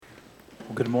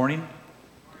Well, good morning.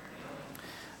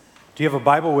 Do you have a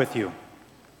Bible with you?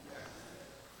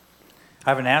 I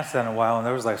haven't asked that in a while, and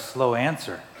there was like a slow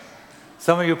answer.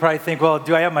 Some of you probably think, well,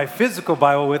 do I have my physical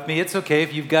Bible with me? It's okay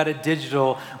if you've got a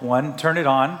digital one. Turn it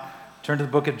on. Turn to the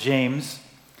book of James.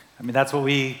 That's what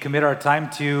we commit our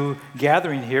time to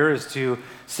gathering here, is to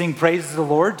sing praises to the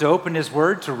Lord, to open His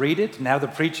Word, to read it, and have the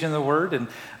preaching of the Word, and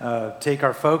take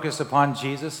our focus upon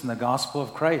Jesus and the gospel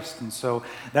of Christ. And so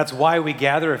that's why we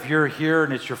gather. If you're here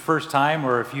and it's your first time,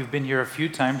 or if you've been here a few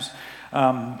times,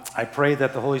 I pray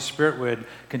that the Holy Spirit would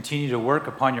continue to work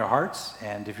upon your hearts.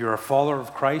 And if you're a follower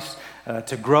of Christ,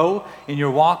 to grow in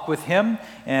your walk with Him.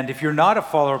 And if you're not a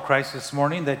follower of Christ this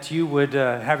morning, that you would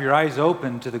have your eyes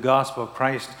open to the gospel of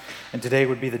Christ. And today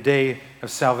would be the day of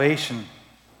salvation.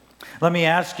 Let me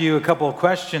ask you a couple of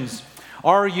questions.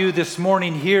 Are you this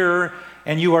morning here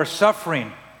and you are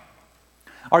suffering?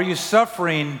 Are you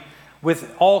suffering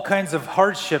with all kinds of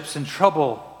hardships and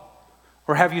trouble?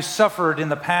 Or have you suffered in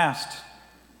the past?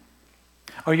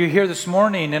 Are you here this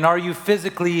morning and are you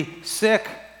physically sick?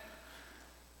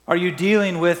 Are you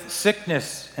dealing with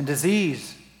sickness and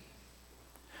disease?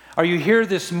 Are you here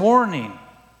this morning?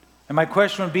 And my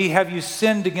question would be, have you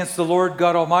sinned against the Lord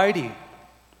God Almighty?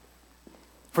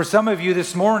 For some of you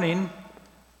this morning,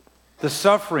 the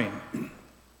suffering,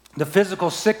 the physical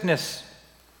sickness,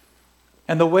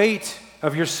 and the weight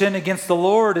of your sin against the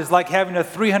Lord is like having a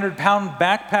 300-pound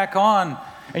backpack on,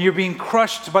 and you're being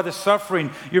crushed by the suffering.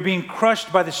 You're being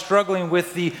crushed by the struggling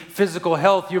with the physical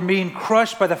health. You're being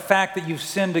crushed by the fact that you've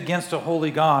sinned against a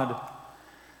holy God.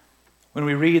 When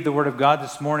we read the Word of God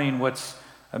this morning, what's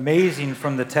amazing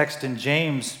from the text in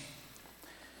James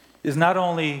is not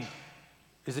only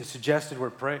is it suggested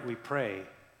we pray,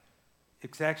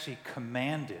 it's actually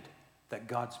commanded that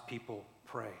God's people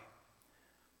pray.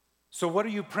 So what are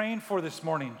you praying for this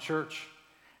morning, church?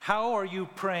 How are you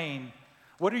praying?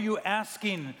 What are you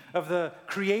asking of the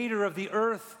creator of the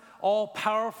earth,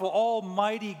 all-powerful,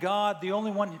 almighty God, the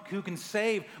only one who can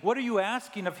save? What are you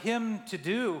asking of Him to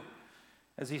do?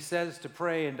 As He says to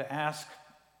pray and to ask,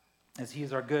 as He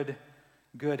is our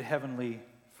good heavenly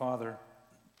Father.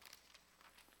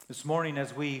 This morning,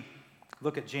 as we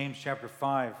look at James chapter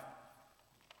 5,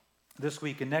 this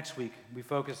week and next week, we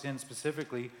focus in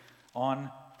specifically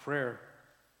on prayer.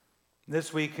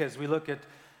 This week, as we look at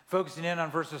focusing in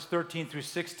on verses 13 through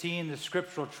 16, the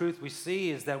scriptural truth we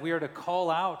see is that we are to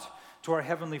call out to our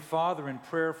Heavenly Father in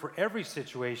prayer for every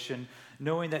situation,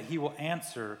 knowing that He will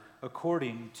answer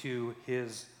according to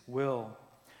His will.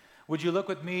 Would you look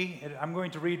with me? I'm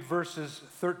going to read verses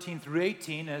 13 through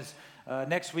 18, as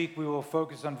next week we will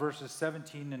focus on verses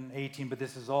 17 and 18, but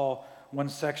this is all one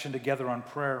section together on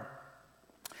prayer.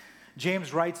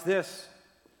 James writes this: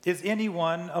 "Is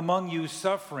anyone among you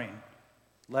suffering?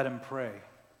 Let him pray.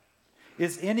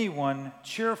 Is anyone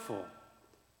cheerful?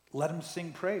 Let him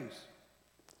sing praise.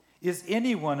 Is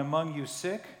anyone among you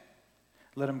sick?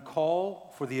 Let him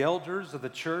call for the elders of the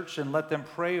church and let them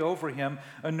pray over him,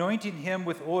 anointing him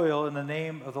with oil in the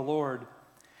name of the Lord.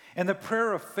 And the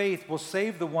prayer of faith will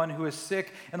save the one who is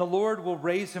sick, and the Lord will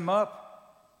raise him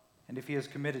up. And if he has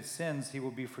committed sins, he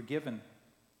will be forgiven.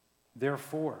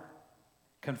 Therefore,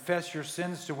 confess your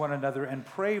sins to one another and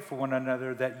pray for one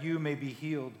another that you may be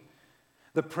healed.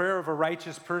 The prayer of a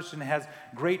righteous person has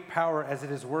great power as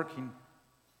it is working.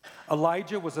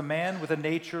 Elijah was a man with a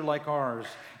nature like ours,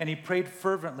 and he prayed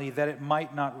fervently that it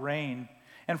might not rain.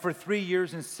 And for 3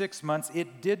 years and 6 months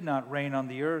it did not rain on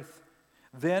the earth.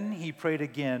 Then he prayed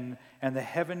again, and the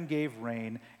heaven gave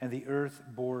rain, and the earth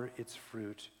bore its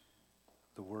fruit."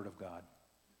 The word of God.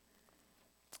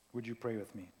 Would you pray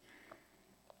with me?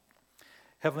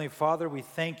 Heavenly Father, we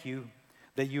thank you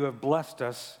that you have blessed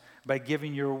us by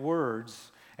giving your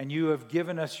words, and you have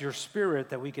given us your Spirit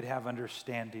that we could have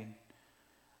understanding.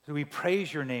 So we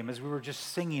praise your name as we were just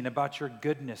singing about your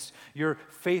goodness, your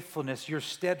faithfulness, your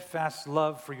steadfast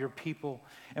love for your people.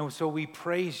 And so we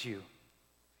praise you.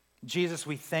 Jesus,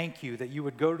 we thank you that you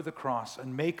would go to the cross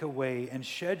and make a way and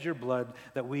shed your blood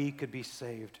that we could be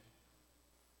saved.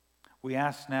 We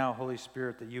ask now, Holy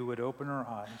Spirit, that you would open our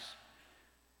eyes.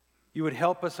 You would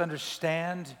help us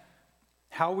understand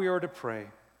how we are to pray,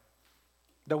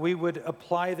 that we would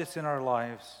apply this in our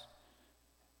lives,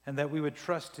 and that we would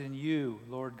trust in you,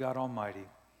 Lord God Almighty,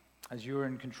 as you are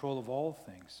in control of all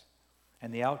things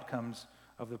and the outcomes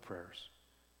of the prayers.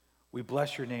 We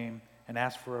bless your name and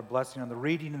ask for a blessing on the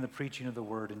reading and the preaching of the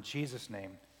word. In Jesus'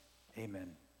 name,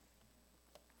 amen.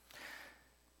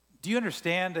 Do you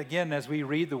understand, again, as we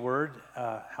read the word,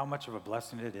 how much of a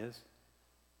blessing it is?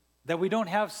 That we don't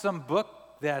have some book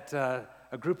that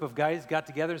a group of guys got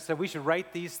together and said we should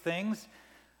write these things.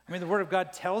 I mean, the Word of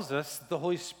God tells us the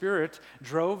Holy Spirit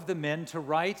drove the men to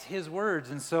write His words.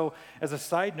 And so, as a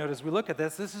side note, as we look at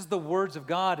this is the words of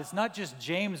God. It's not just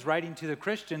James writing to the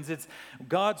Christians. It's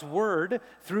God's Word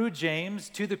through James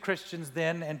to the Christians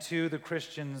then and to the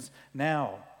Christians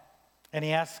now. And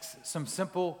he asks some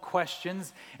simple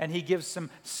questions, and he gives some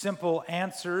simple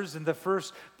answers. And the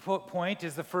first point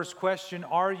is the first question,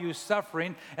 are you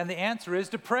suffering? And the answer is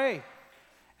to pray.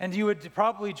 And you would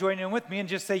probably join in with me and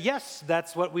just say, yes,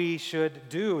 that's what we should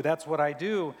do. That's what I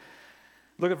do.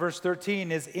 Look at verse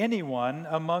 13. Is anyone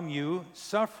among you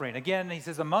suffering? Again, he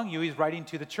says among you. He's writing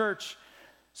to the church.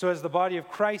 So as the body of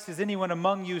Christ, is anyone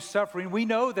among you suffering? We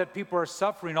know that people are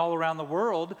suffering all around the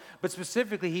world. But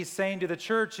specifically, he's saying to the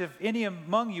church, if any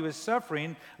among you is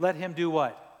suffering, let him do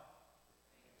what?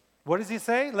 What does he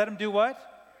say? Let him do what?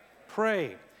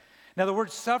 Pray. Now, the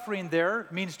word suffering there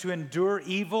means to endure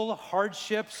evil,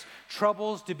 hardships,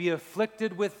 troubles, to be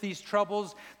afflicted with these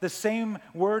troubles. The same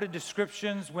word and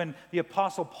descriptions when the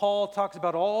Apostle Paul talks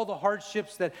about all the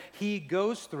hardships that he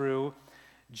goes through.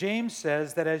 James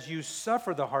says that as you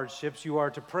suffer the hardships, you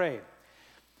are to pray.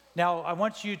 Now, I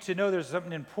want you to know there's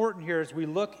something important here as we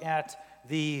look at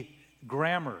the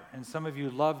grammar. And some of you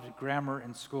loved grammar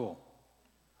in school,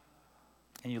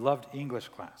 and you loved English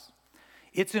class.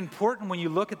 It's important when you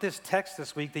look at this text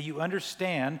this week that you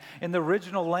understand in the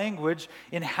original language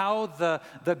in how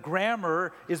the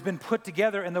grammar has been put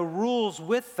together and the rules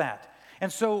with that.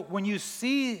 And so when you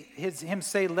see him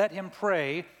say, let him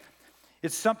pray,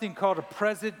 it's something called a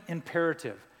present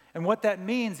imperative. And what that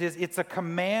means is it's a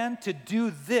command to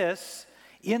do this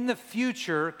in the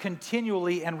future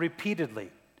continually and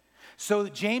repeatedly. So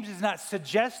James is not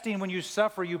suggesting when you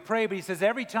suffer, you pray, but he says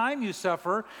every time you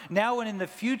suffer, now and in the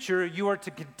future, you are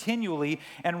to continually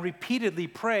and repeatedly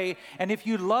pray. And if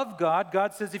you love God,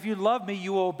 God says, if you love me,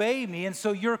 you obey me. And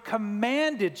so you're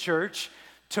commanded, church,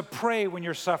 to pray when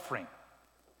you're suffering.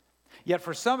 Yet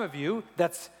for some of you,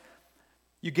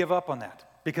 you give up on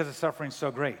that because the suffering's so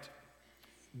great.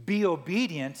 Be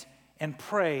obedient and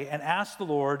pray and ask the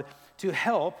Lord to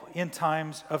help in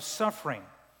times of suffering.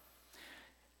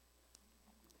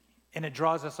 And it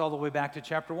draws us all the way back to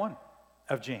chapter 1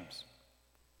 of James.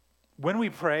 When we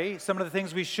pray, some of the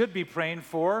things we should be praying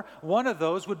for, one of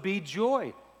those would be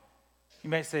joy. You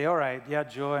may say, all right, yeah,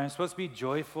 joy. I'm supposed to be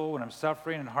joyful when I'm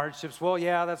suffering and hardships. Well,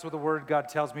 yeah, that's what the Word of God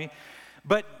tells me.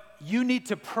 But you need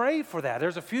to pray for that.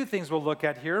 There's a few things we'll look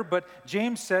at here, but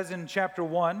James says in chapter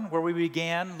 1, where we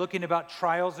began looking about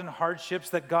trials and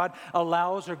hardships that God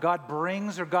allows or God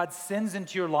brings or God sends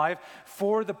into your life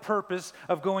for the purpose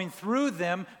of going through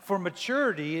them for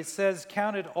maturity, it says,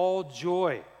 count it all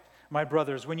joy, my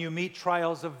brothers, when you meet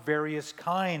trials of various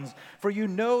kinds, for you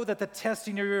know that the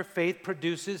testing of your faith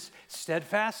produces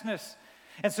steadfastness.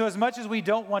 And so as much as we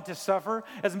don't want to suffer,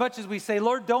 as much as we say,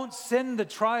 Lord, don't send the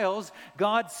trials,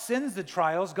 God sends the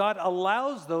trials. God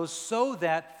allows those so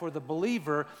that for the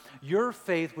believer, your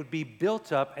faith would be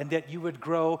built up and that you would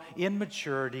grow in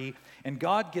maturity. And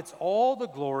God gets all the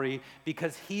glory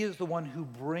because He is the one who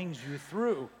brings you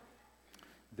through.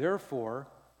 Therefore,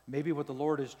 maybe what the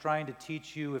Lord is trying to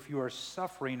teach you if you are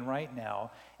suffering right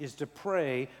now is to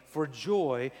pray for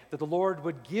joy that the Lord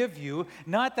would give you.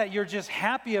 Not that you're just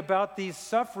happy about these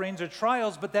sufferings or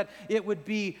trials, but that it would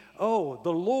be, oh,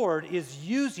 the Lord is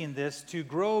using this to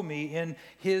grow me in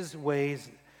His ways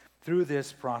through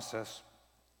this process.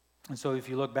 And so if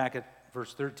you look back at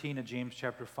verse 13 of James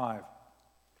chapter 5,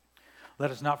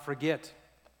 let us not forget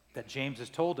that James has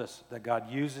told us that God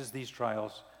uses these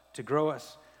trials to grow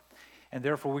us. And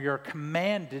therefore, we are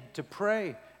commanded to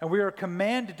pray. And we are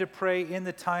commanded to pray in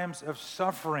the times of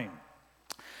suffering.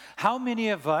 How many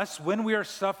of us, when we are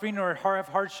suffering or have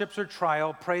hardships or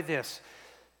trial, pray this: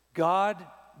 God,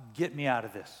 get me out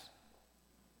of this.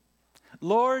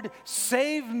 Lord,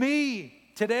 save me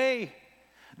today.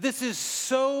 This is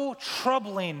so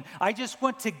troubling. I just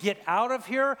want to get out of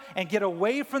here and get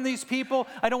away from these people.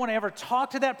 I don't want to ever talk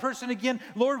to that person again.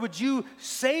 Lord, would you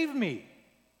save me?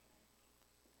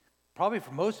 Probably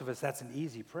for most of us, that's an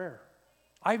easy prayer.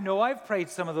 I know I've prayed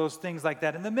some of those things like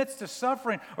that in the midst of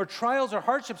suffering or trials or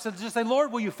hardships, and just say,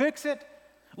 Lord, will you fix it?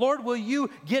 Lord, will you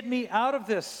get me out of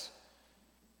this?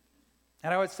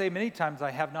 And I would say many times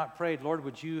I have not prayed, Lord,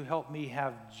 would you help me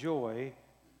have joy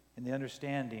in the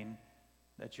understanding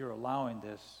that you're allowing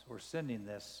this or sending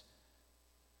this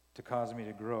to cause me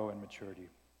to grow in maturity.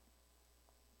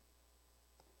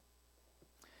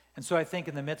 And so I think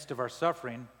in the midst of our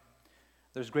suffering,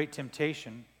 there's great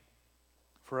temptation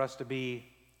for us to be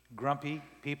grumpy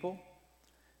people,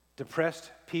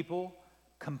 depressed people,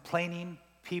 complaining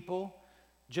people,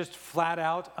 just flat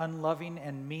out unloving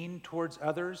and mean towards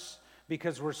others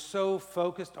because we're so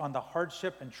focused on the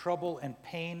hardship and trouble and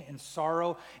pain and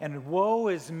sorrow and woe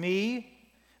is me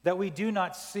that we do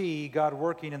not see God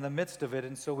working in the midst of it,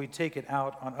 and so we take it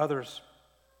out on others.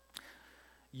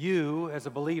 You, as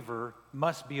a believer,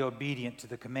 must be obedient to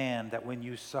the command that when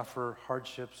you suffer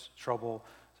hardships, trouble,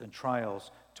 and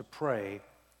trials, to pray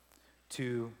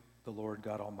to the Lord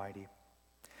God Almighty.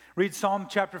 Read Psalm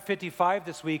chapter 55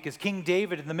 this week as King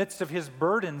David, in the midst of his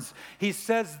burdens, he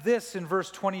says this in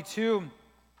verse 22,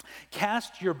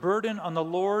 "Cast your burden on the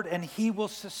Lord, and he will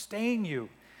sustain you.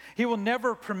 He will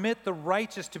never permit the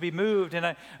righteous to be moved." And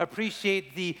I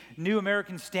appreciate the New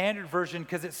American Standard Version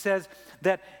because it says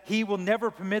that he will never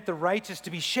permit the righteous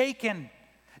to be shaken.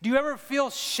 Do you ever feel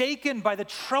shaken by the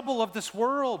trouble of this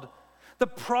world? The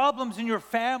problems in your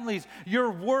families, your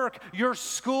work, your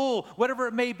school, whatever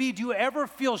it may be, do you ever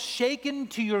feel shaken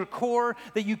to your core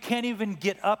that you can't even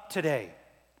get up today?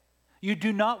 You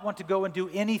do not want to go and do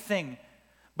anything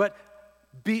but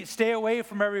stay away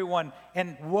from everyone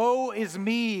and woe is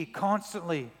me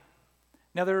constantly.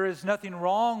 Now, there is nothing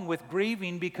wrong with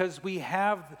grieving because we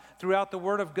have throughout the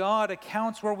Word of God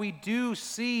accounts where we do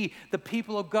see the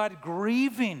people of God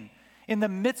grieving in the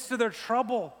midst of their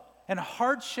trouble and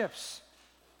hardships.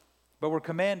 But we're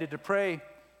commanded to pray.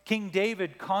 King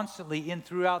David constantly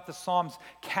throughout the Psalms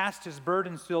cast his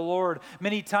burdens to the Lord,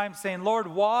 many times saying, "Lord,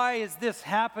 why is this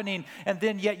happening?" And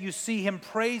then yet you see him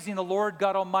praising the Lord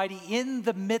God Almighty in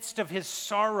the midst of his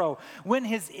sorrow, when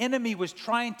his enemy was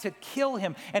trying to kill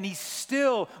him, and he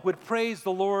still would praise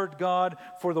the Lord God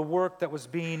for the work that was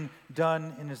being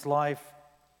done in his life.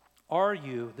 Are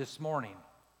you this morning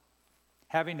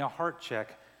having a heart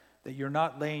check that you're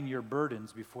not laying your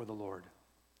burdens before the Lord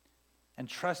and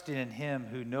trusting in him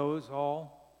who knows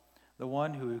all, the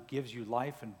one who gives you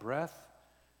life and breath,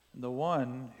 and the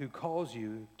one who calls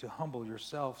you to humble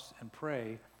yourselves and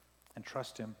pray and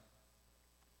trust him?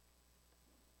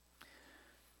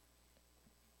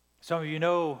 Some of you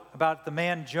know about the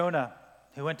man Jonah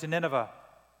who went to Nineveh,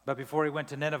 but before he went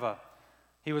to Nineveh,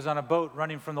 he was on a boat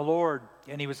running from the Lord,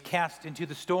 and he was cast into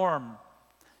the storm.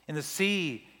 In the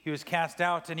sea, he was cast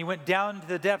out, and he went down to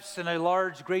the depths, and a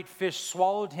large, great fish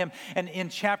swallowed him. And in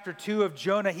chapter 2 of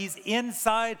Jonah, he's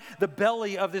inside the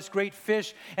belly of this great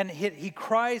fish, and he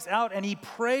cries out, and he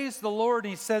prays the Lord,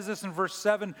 and he says this in verse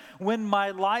 7, "When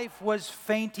my life was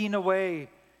fainting away,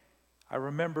 I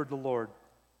remembered the Lord,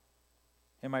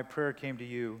 and my prayer came to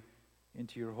you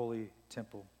into your holy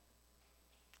temple."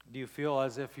 Do you feel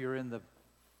as if you're in the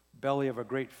belly of a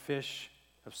great fish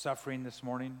of suffering this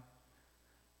morning?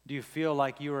 Do you feel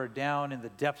like you are down in the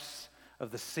depths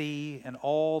of the sea and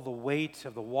all the weight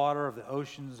of the water of the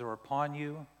oceans are upon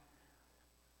you?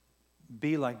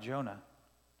 Be like Jonah.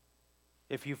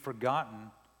 If you've forgotten,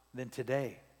 then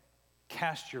today,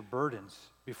 cast your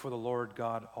burdens before the Lord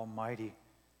God Almighty.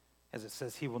 As it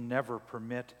says, he will never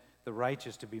permit the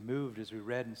righteous to be moved, as we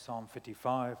read in Psalm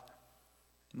 55.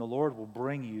 And the Lord will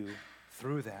bring you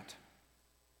through that.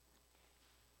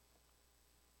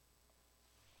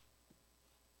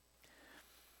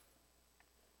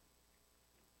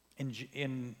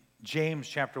 In James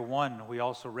chapter 1, we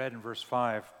also read in verse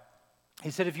 5, he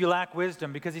said, if you lack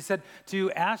wisdom, because he said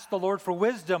to ask the Lord for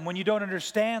wisdom when you don't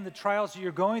understand the trials that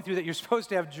you're going through, that you're supposed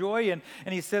to have joy in.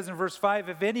 And he says in verse 5,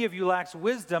 if any of you lacks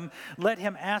wisdom, let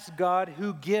him ask God,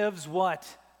 who gives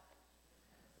what?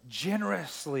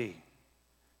 Generously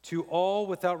to all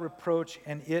without reproach,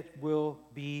 and it will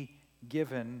be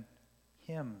given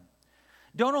him.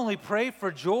 Don't only pray for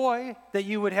joy, that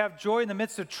you would have joy in the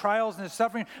midst of trials and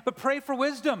suffering, but pray for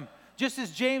wisdom, just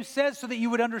as James says, so that you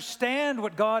would understand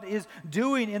what God is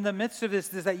doing in the midst of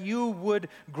this, is that you would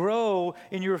grow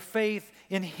in your faith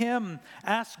in him.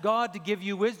 Ask God to give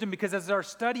you wisdom, because as our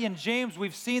study in James,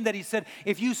 we've seen that he said,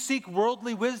 if you seek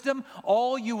worldly wisdom,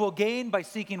 all you will gain by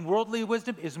seeking worldly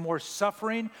wisdom is more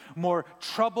suffering, more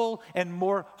trouble, and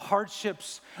more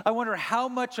hardships. I wonder how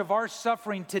much of our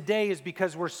suffering today is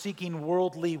because we're seeking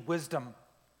worldly wisdom.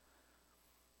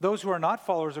 Those who are not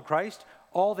followers of Christ,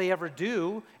 all they ever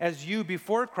do, as you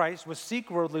before Christ, was seek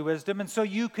worldly wisdom. And so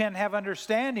you can have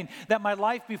understanding that my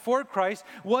life before Christ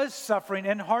was suffering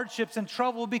and hardships and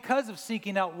trouble because of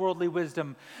seeking out worldly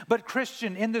wisdom. But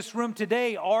Christian, in this room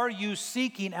today, are you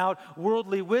seeking out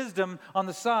worldly wisdom on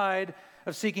the side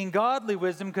of seeking godly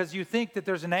wisdom because you think that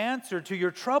there's an answer to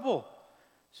your trouble?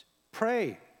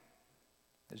 Pray,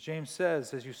 as James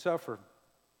says, as you suffer.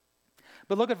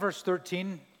 But look at verse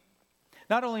 13.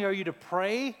 Not only are you to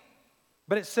pray,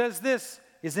 but it says this,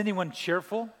 is anyone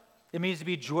cheerful? It means to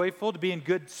be joyful, to be in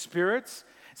good spirits.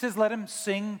 It says, let him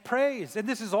sing praise. And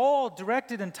this is all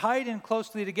directed and tied in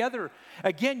closely together.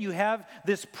 Again, you have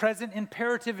this present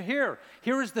imperative here.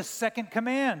 Here is the second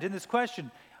command in this question.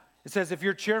 It says, if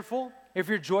you're cheerful, if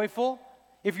you're joyful,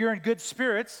 if you're in good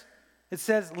spirits, it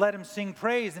says, let him sing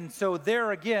praise. And so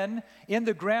there again, in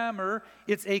the grammar,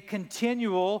 it's a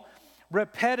continual,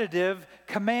 repetitive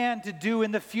command to do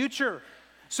in the future.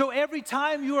 So every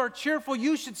time you are cheerful,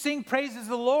 you should sing praises to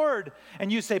the Lord.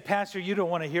 And you say, Pastor, you don't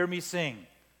want to hear me sing.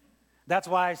 That's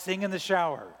why I sing in the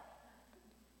shower.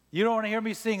 You don't want to hear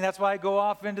me sing. That's why I go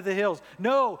off into the hills.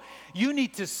 No, you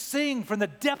need to sing from the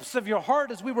depths of your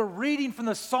heart as we were reading from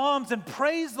the Psalms and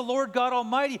praise the Lord God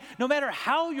Almighty, no matter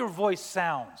how your voice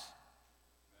sounds.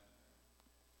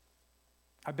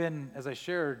 I've been, as I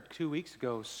shared 2 weeks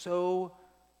ago, so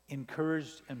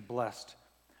encouraged and blessed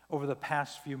over the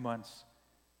past few months,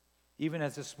 even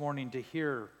as this morning, to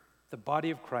hear the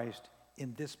body of Christ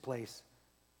in this place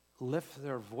lift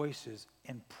their voices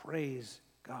and praise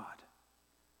God,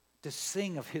 to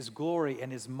sing of his glory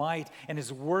and his might and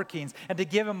his workings, and to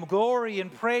give him glory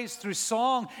and praise through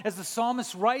song, as the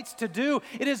psalmist writes to do.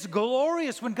 It is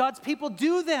glorious when God's people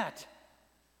do that.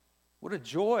 What a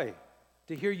joy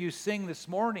to hear you sing this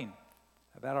morning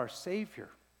about our Savior,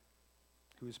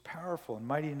 who is powerful and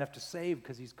mighty enough to save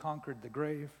because he's conquered the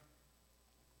grave.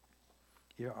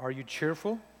 Are you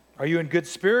cheerful? Are you in good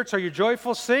spirits? Are you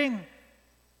joyful? Sing.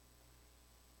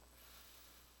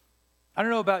 I don't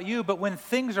know about you, but when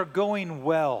things are going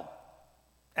well,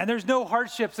 and there's no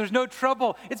hardships, there's no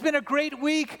trouble, it's been a great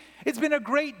week, it's been a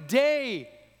great day,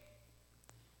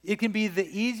 it can be the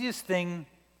easiest thing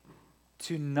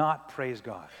to not praise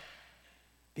God.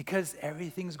 Because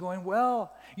everything's going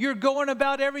well. You're going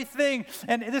about everything.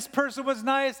 And this person was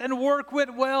nice, and work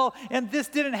went well, and this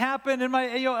didn't happen, and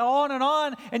on and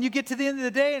on. And you get to the end of the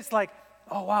day, it's like,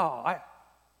 oh wow,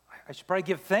 I should probably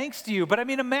give thanks to you. But I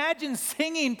mean, imagine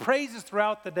singing praises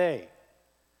throughout the day.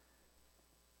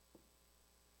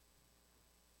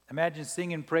 Imagine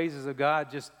singing praises of God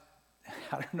just,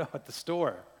 I don't know, at the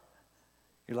store.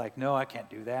 You're like, no, I can't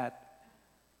do that.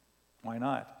 Why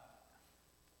not?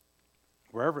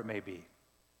 Wherever it may be.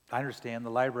 I understand the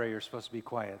library, you're supposed to be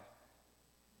quiet,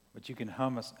 but you can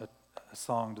hum a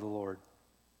song to the Lord.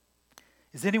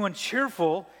 Is anyone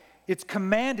cheerful? It's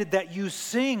commanded that you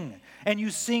sing, and you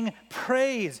sing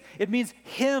praise. It means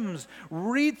hymns.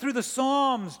 Read through the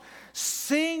Psalms.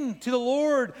 Sing to the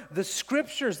Lord the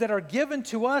scriptures that are given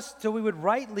to us so we would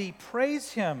rightly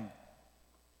praise him.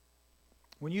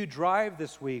 When you drive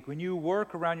this week, when you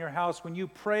work around your house, when you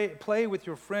play with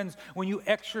your friends, when you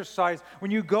exercise,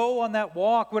 when you go on that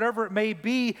walk, whatever it may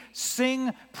be,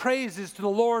 sing praises to the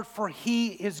Lord, for he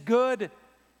is good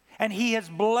and he has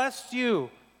blessed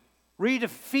you. Read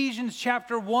Ephesians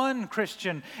chapter 1,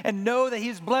 Christian, and know that he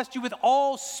has blessed you with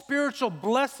all spiritual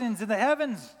blessings in the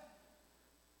heavens.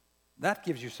 That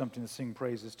gives you something to sing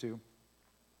praises to.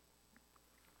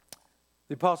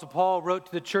 The Apostle Paul wrote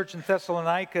to the church in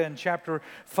Thessalonica in chapter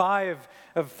 5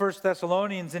 of 1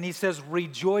 Thessalonians, and he says,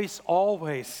 rejoice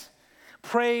always,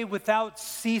 pray without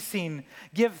ceasing,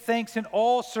 give thanks in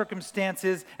all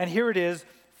circumstances, and here it is,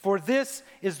 for this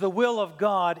is the will of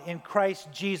God in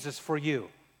Christ Jesus for you.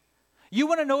 You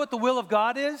want to know what the will of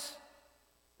God is?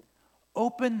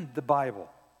 Open the Bible.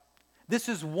 This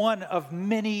is one of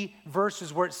many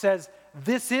verses where it says,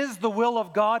 this is the will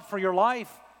of God for your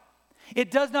life.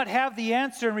 It does not have the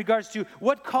answer in regards to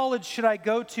what college should I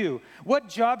go to? What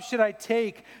job should I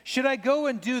take? Should I go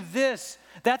and do this?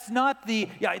 That's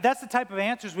the type of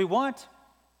answers we want.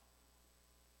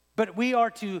 But we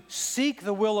are to seek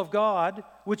the will of God,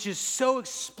 which is so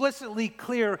explicitly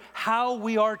clear how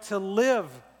we are to live.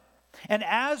 And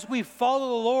as we follow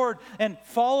the Lord and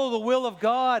follow the will of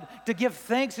God to give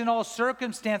thanks in all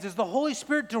circumstances, the Holy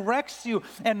Spirit directs you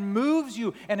and moves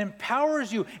you and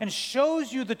empowers you and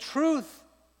shows you the truth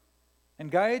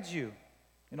and guides you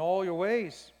in all your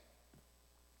ways.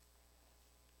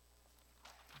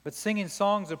 But singing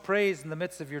songs of praise in the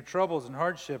midst of your troubles and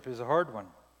hardship is a hard one.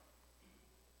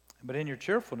 But in your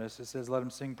cheerfulness, it says, let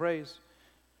him sing praise.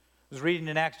 I was reading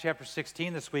in Acts chapter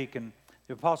 16 this week, and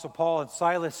the Apostle Paul and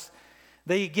Silas,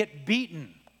 they get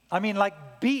beaten. I mean,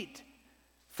 like beat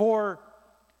for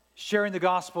sharing the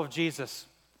gospel of Jesus.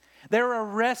 They're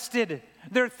arrested.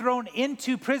 They're thrown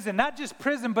into prison. Not just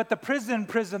prison, but the prison,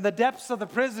 the depths of the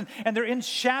prison. And they're in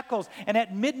shackles. And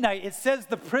at midnight, it says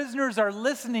the prisoners are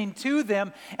listening to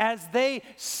them as they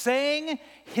sang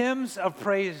hymns of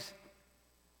praise.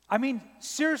 I mean,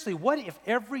 seriously, what if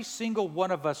every single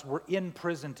one of us were in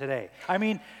prison today? I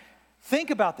mean,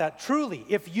 Think about that truly.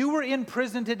 If you were in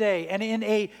prison today and in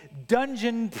a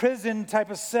dungeon prison type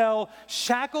of cell,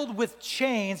 shackled with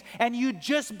chains, and you'd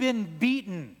just been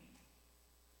beaten,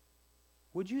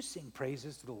 would you sing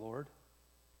praises to the Lord?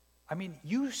 I mean,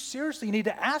 you seriously need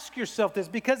to ask yourself this,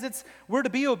 because we're to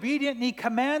be obedient and he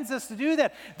commands us to do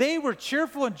that. They were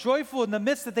cheerful and joyful in the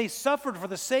midst that they suffered for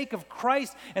the sake of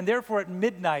Christ, and therefore at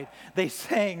midnight they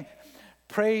sang,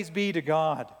 "Praise be to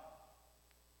God."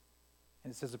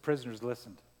 And it says the prisoners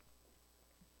listened.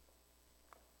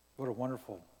 What a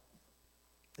wonderful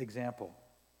example.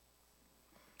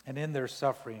 And in their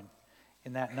suffering,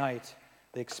 in that night,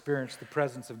 they experienced the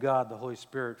presence of God, the Holy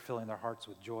Spirit, filling their hearts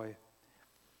with joy.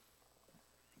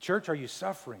 Church, are you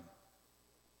suffering?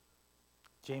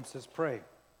 James says, pray.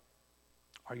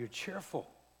 Are you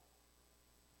cheerful?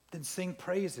 Then sing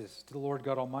praises to the Lord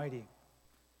God Almighty.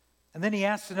 And then he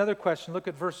asks another question. Look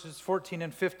at verses 14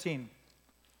 and 15.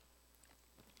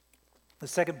 The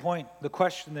second point, the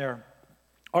question there.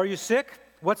 Are you sick?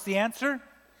 What's the answer?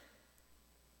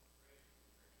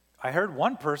 I heard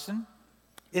one person.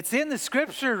 It's in the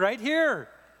scripture right here.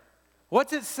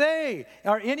 What's it say?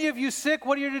 Are any of you sick?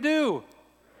 What are you to do?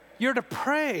 You're to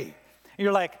pray. And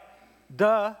you're like,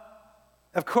 duh.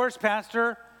 Of course,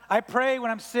 Pastor. I pray when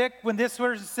I'm sick, when this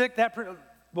person's sick,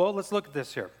 Well, let's look at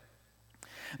this here.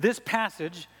 This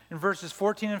passage in verses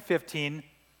 14 and 15,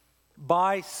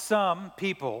 by some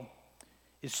people,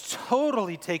 is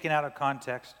totally taken out of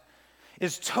context,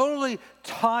 is totally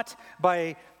taught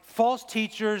by false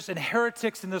teachers and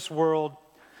heretics in this world.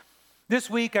 This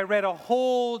week I read a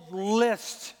whole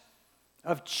list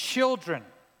of children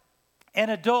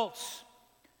and adults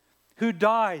who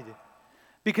died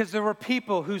because there were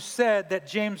people who said that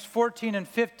James 14 and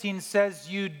 15 says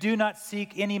you do not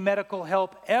seek any medical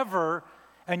help ever,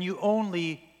 and you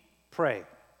only pray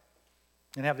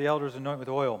and have the elders anoint with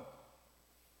oil.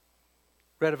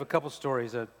 Read of a couple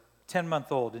stories. A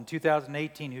 10-month-old in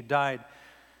 2018 who died.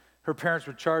 Her parents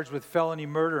were charged with felony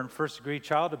murder and first-degree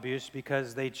child abuse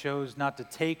because they chose not to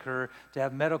take her to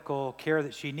have medical care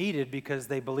that she needed because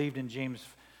they believed in James.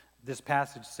 This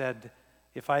passage said,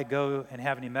 if I go and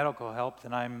have any medical help,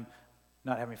 then I'm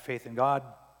not having faith in God.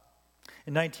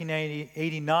 In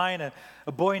 1989,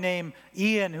 a boy named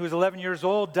Ian, who was 11 years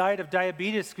old, died of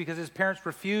diabetes because his parents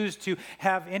refused to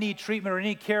have any treatment or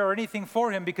any care or anything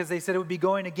for him because they said it would be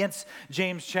going against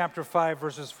James chapter 5,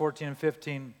 verses 14 and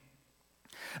 15.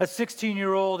 A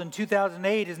 16-year-old in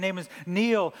 2008, his name is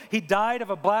Neil. He died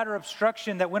of a bladder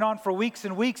obstruction that went on for weeks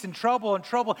and weeks, and trouble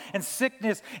and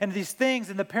sickness and these things.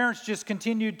 And the parents just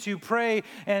continued to pray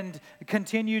and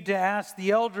continued to ask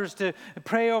the elders to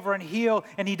pray over and heal,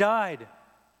 and he died.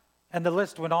 And the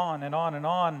list went on and on and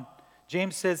on.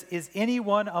 James says, is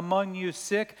anyone among you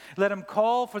sick? Let him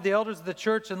call for the elders of the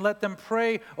church and let them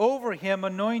pray over him,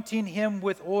 anointing him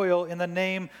with oil in the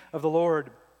name of the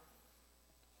Lord.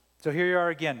 So here you are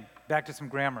again, back to some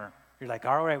grammar. You're like,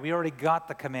 all right, we already got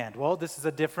the command. Well, this is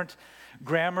a different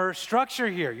grammar structure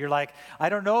here. You're like, I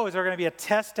don't know, is there going to be a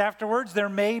test afterwards? There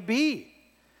may be.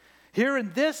 Here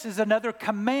in this is another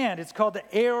command. It's called the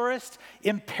aorist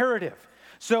imperative.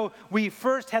 So we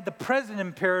first had the present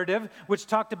imperative, which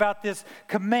talked about this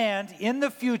command in the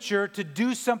future to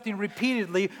do something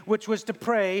repeatedly, which was to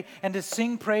pray and to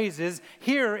sing praises.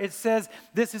 Here it says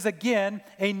this is again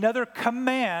another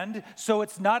command, so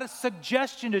it's not a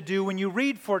suggestion to do when you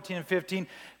read 14 and 15.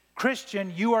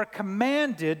 Christian, you are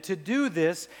commanded to do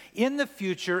this in the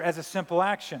future as a simple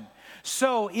action.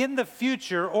 So in the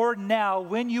future or now,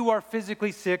 when you are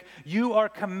physically sick, you are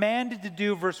commanded to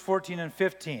do verse 14 and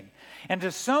 15. And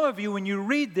to some of you, when you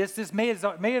read this may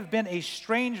have been a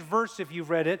strange verse if you've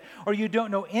read it, or you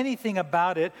don't know anything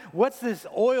about it. What's this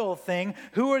oil thing?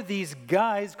 Who are these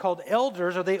guys called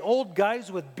elders? Are they old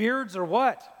guys with beards or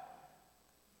what?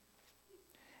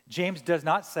 James does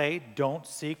not say, don't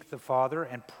seek the Father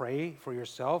and pray for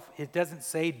yourself. It doesn't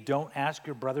say, don't ask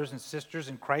your brothers and sisters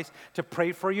in Christ to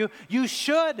pray for you. You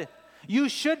should. You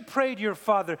should pray to your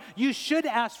Father. You should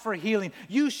ask for healing.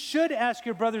 You should ask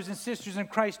your brothers and sisters in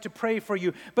Christ to pray for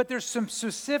you. But there's some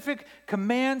specific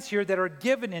commands here that are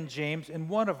given in James, and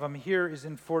one of them here is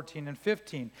in 14 and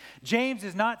 15. James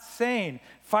is not saying,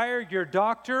 fire your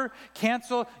doctor,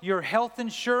 cancel your health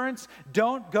insurance,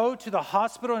 don't go to the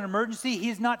hospital in emergency.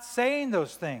 He's not saying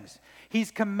those things.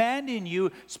 He's commanding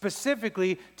you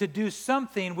specifically to do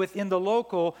something within the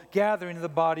local gathering of the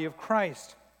body of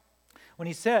Christ. When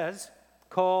he says,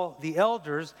 call the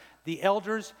elders,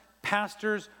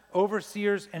 pastors,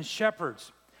 overseers, and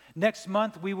shepherds. Next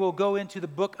month, we will go into the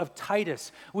book of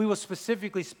Titus. We will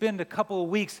specifically spend a couple of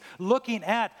weeks looking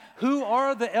at who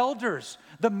are the elders,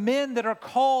 the men that are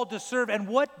called to serve, and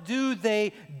what do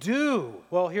they do?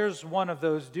 Well, here's one of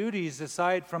those duties.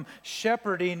 Aside from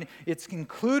shepherding, it's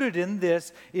included in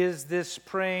this is this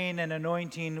praying and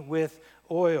anointing with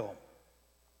oil.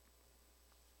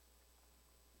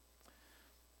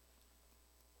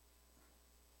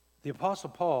 The Apostle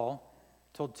Paul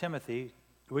told Timothy,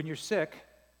 when you're sick,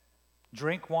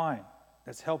 drink wine.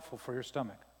 That's helpful for your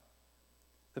stomach.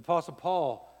 The Apostle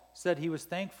Paul said he was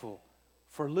thankful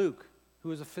for Luke, who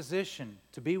was a physician,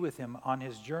 to be with him on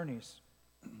his journeys.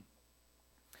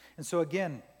 And so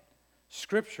again,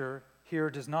 Scripture here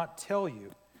does not tell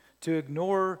you to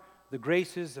ignore the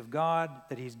graces of God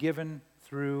that He's given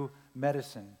through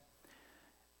medicine.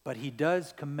 But He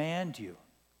does command you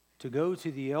to go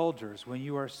to the elders when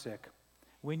you are sick,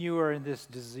 when you are in this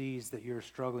disease that you're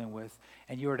struggling with,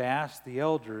 and you are to ask the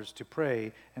elders to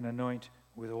pray and anoint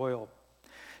with oil.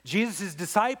 Jesus'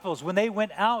 disciples, when they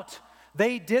went out,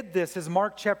 they did this, as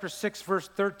Mark chapter 6, verse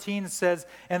 13 says,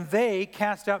 and they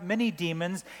cast out many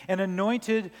demons and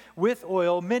anointed with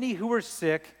oil many who were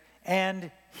sick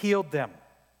and healed them.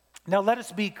 Now let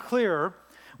us be clear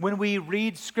when we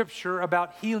read Scripture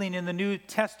about healing in the New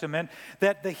Testament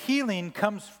that the healing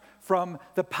comes from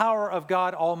the power of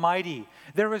God Almighty.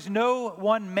 There is no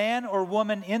one man or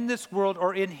woman in this world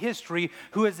or in history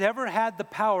who has ever had the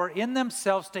power in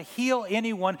themselves to heal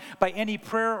anyone by any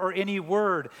prayer or any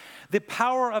word. The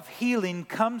power of healing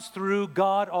comes through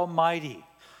God Almighty.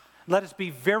 Let us be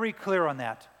very clear on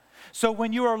that. So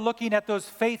when you are looking at those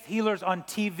faith healers on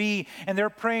TV and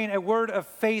they're praying a word of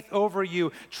faith over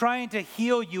you, trying to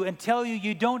heal you and tell you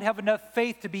you don't have enough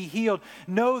faith to be healed,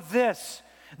 know this.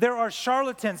 There are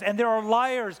charlatans and there are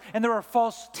liars and there are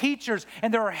false teachers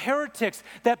and there are heretics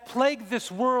that plague this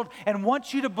world and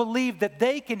want you to believe that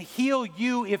they can heal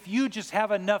you if you just have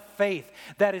enough faith.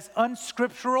 That is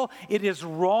unscriptural. It is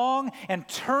wrong. And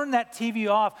turn that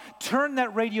TV off. Turn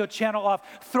that radio channel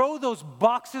off. Throw those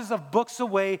boxes of books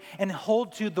away and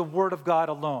hold to the Word of God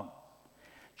alone.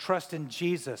 Trust in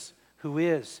Jesus, who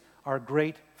is our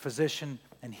great physician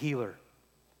and healer.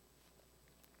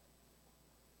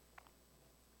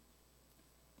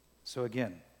 So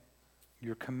again,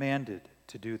 you're commanded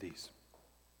to do these.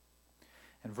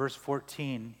 And verse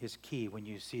 14 is key when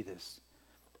you see this.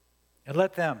 And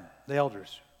let them, the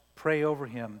elders, pray over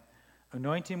him,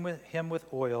 anointing him with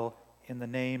oil in the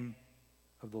name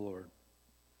of the Lord.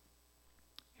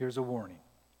 Here's a warning.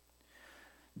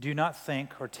 Do not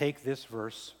think or take this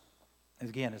verse,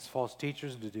 again, as false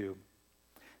teachers do,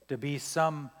 to be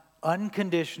some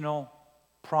unconditional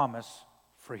promise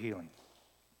for healing.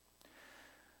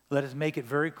 Let us make it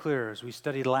very clear as we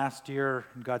studied last year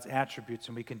in God's attributes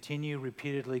and we continue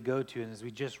repeatedly go to, and as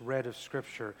we just read of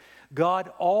Scripture,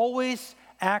 God always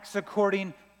acts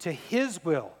according to His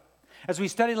will. As we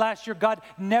studied last year, God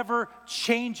never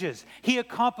changes. He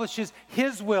accomplishes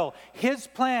His will, His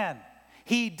plan.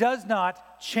 He does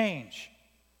not change.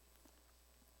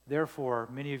 Therefore,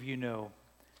 many of you know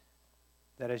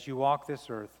that as you walk this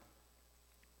earth,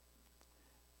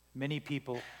 many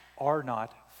people are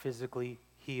not physically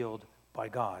healed by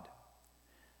God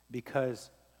because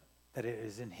that it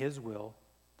is in His will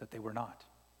that they were not.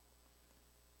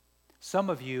 Some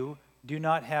of you do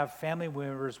not have family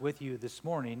members with you this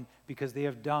morning because they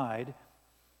have died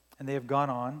and they have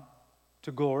gone on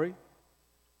to glory,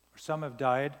 or some have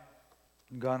died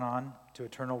and gone on to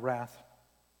eternal wrath.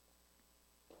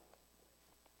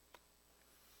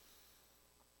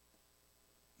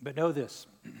 But know this,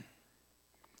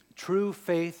 true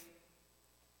faith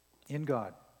in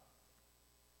God,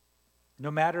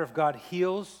 no matter if God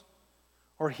heals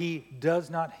or He does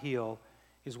not heal,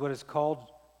 is what is called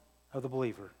of the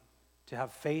believer. To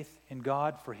have faith in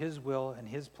God for His will and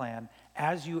His plan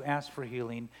as you ask for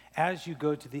healing, as you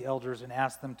go to the elders and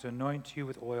ask them to anoint you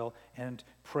with oil and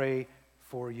pray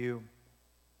for you.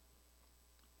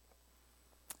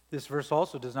 This verse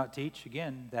also does not teach,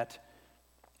 again, that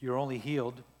you're only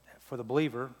healed for the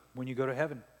believer when you go to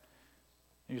heaven.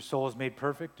 Your soul is made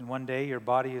perfect, and one day your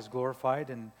body is glorified.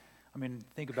 And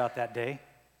think about that day.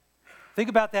 Think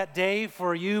about that day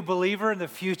for you, believer, in the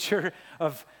future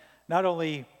of not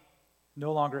only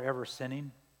no longer ever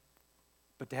sinning,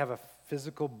 but to have a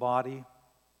physical body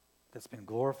that's been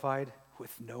glorified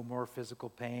with no more physical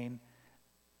pain,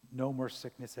 no more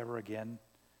sickness ever again.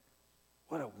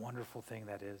 What a wonderful thing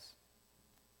that is.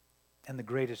 And the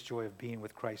greatest joy of being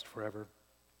with Christ forever.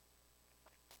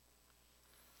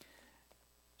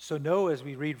 So know as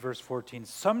we read verse 14,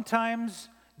 sometimes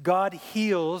God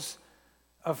heals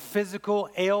of physical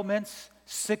ailments,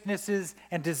 sicknesses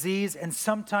and disease, and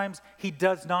sometimes he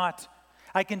does not.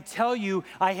 I can tell you,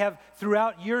 I have,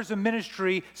 throughout years of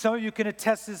ministry, some of you can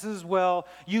attest this as well,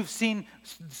 you've seen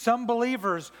some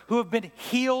believers who have been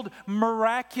healed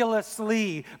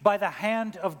miraculously by the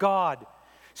hand of God.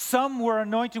 Some were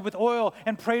anointed with oil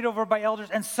and prayed over by elders,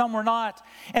 and some were not.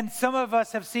 And some of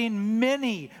us have seen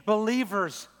many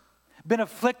believers been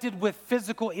afflicted with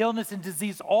physical illness and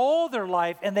disease all their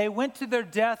life, and they went to their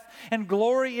death and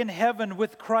glory in heaven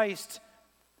with Christ,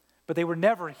 but they were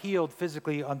never healed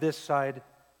physically on this side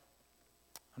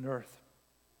on earth.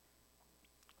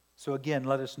 So again,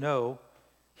 let us know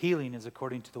healing is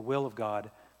according to the will of God.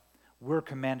 We're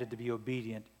commanded to be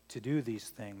obedient to do these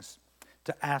things,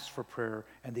 to ask for prayer,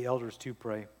 and the elders to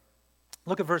pray.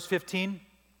 Look at verse 15.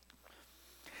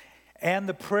 And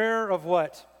the prayer of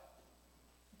what?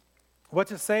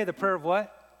 What's it say? The prayer of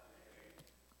what?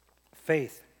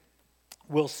 Faith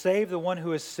will save the one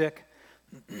who is sick,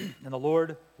 and the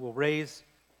Lord will raise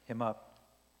him up.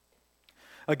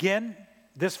 Again,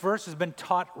 this verse has been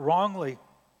taught wrongly.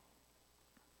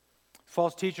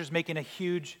 False teachers making a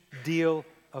huge deal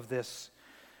of this.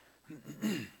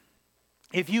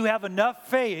 If you have enough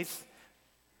faith,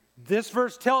 this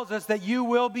verse tells us that you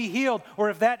will be healed. Or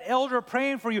if that elder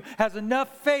praying for you has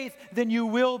enough faith, then you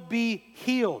will be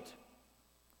healed.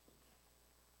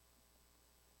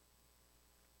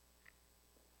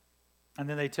 And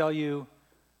then they tell you,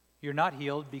 you're not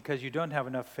healed because you don't have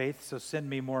enough faith, so send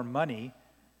me more money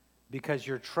because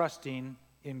you're trusting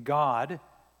in God,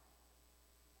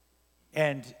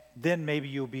 and then maybe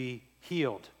you'll be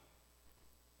healed.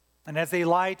 And as they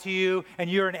lie to you and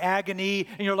you're in agony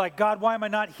and you're like, God, why am I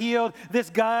not healed? This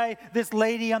guy, this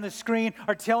lady on the screen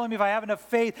are telling me if I have enough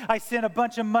faith, I send a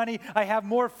bunch of money, I have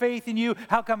more faith in you,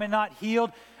 how come I'm not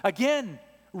healed? Again,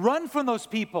 run from those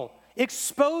people.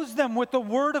 Expose them with the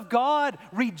word of God.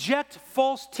 Reject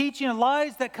false teaching and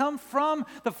lies that come from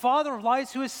the father of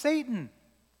lies, who is Satan.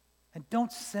 And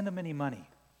don't send them any money.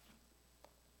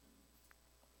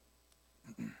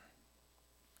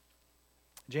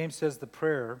 James says the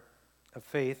prayer of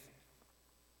faith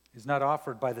is not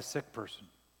offered by the sick person.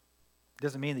 It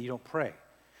doesn't mean that you don't pray.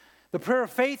 The prayer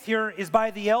of faith here is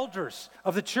by the elders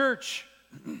of the church.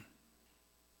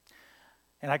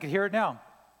 And I can hear it now.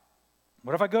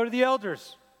 What if I go to the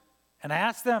elders and I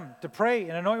ask them to pray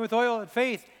and anoint with oil and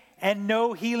faith and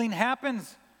no healing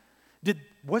happens?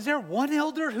 Was there one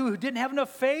elder who didn't have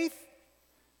enough faith?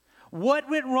 What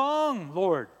went wrong,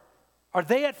 Lord? Are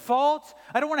they at fault?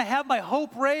 I don't want to have my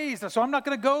hope raised, so I'm not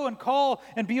going to go and call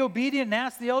and be obedient and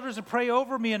ask the elders to pray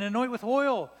over me and anoint with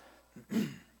oil.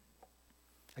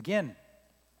 Again,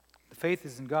 the faith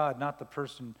is in God, not the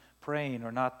person praying,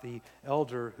 or not the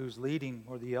elder who's leading,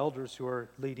 or the elders who are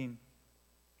leading.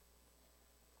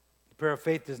 The prayer of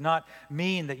faith does not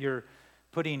mean that you're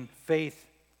putting faith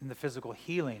in the physical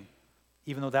healing,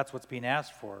 even though that's what's being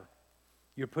asked for.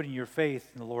 You're putting your faith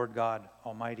in the Lord God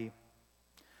Almighty.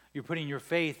 You're putting your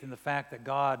faith in the fact that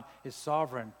God is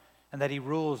sovereign and that He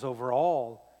rules over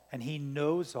all and He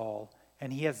knows all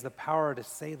and He has the power to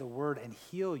say the word and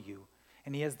heal you,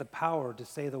 and He has the power to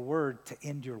say the word to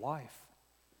end your life.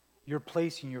 You're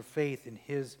placing your faith in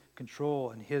His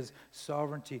control and His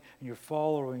sovereignty, and you're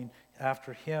following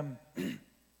after Him.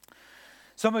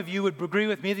 Some of you would agree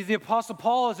with me that the Apostle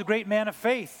Paul is a great man of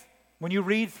faith. When you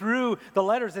read through the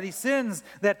letters that he sends,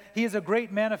 that he is a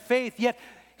great man of faith. Yet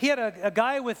he had a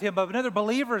guy with him, of another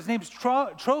believer. His name's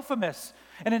Trophimus.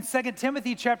 And in 2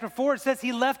 Timothy chapter 4, it says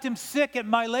he left him sick at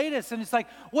Miletus. And it's like,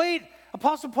 wait,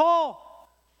 Apostle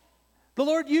Paul, the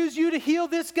Lord used you to heal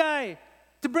this guy,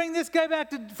 to bring this guy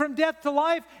back from death to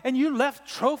life, and you left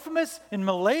Trophimus in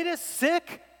Miletus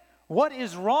sick? What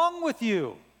is wrong with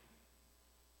you?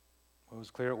 Well, it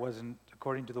was clear it wasn't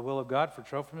according to the will of God for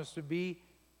Trophimus to be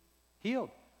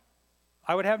healed.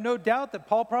 I would have no doubt that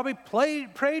Paul probably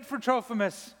prayed for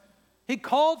Trophimus. He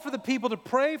called for the people to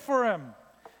pray for him.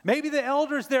 Maybe the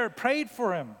elders there prayed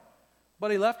for him,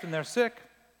 but he left him there sick.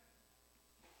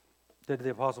 Did the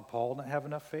Apostle Paul not have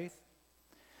enough faith?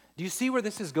 Do you see where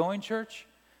this is going, church?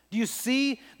 Do you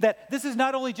see that this is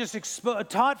not only just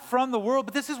taught from the world,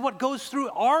 but this is what goes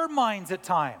through our minds at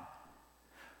times?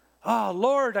 Oh,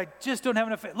 Lord, I just don't have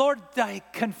enough faith. Lord, I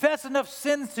confess enough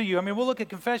sins to you. I mean, we'll look at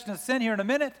confession of sin here in a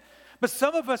minute. But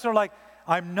some of us are like,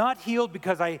 I'm not healed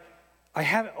because I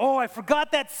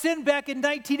forgot that sin back in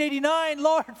 1989.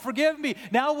 Lord, forgive me.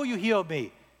 Now will you heal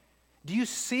me? Do you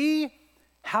see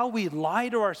how we lie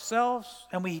to ourselves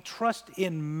and we trust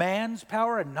in man's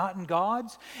power and not in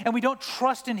God's? And we don't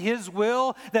trust in His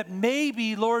will, that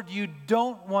maybe, Lord, you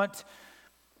don't want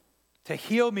to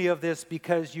heal me of this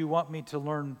because you want me to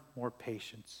learn more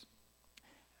patience.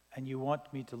 And you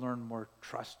want me to learn more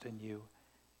trust in you.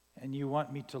 And you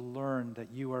want me to learn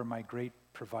that you are my great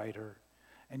provider.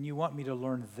 And you want me to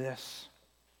learn this.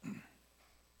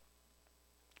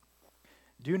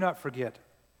 Do not forget,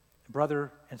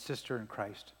 brother and sister in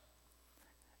Christ,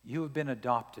 you have been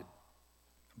adopted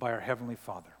by our Heavenly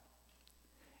Father.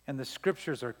 And the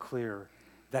scriptures are clear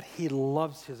that He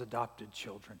loves His adopted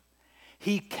children.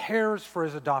 He cares for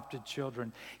His adopted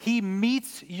children. He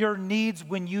meets your needs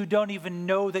when you don't even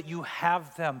know that you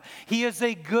have them. He is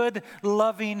a good,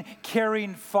 loving,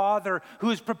 caring Father who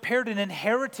has prepared an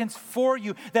inheritance for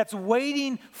you that's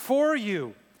waiting for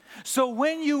you. So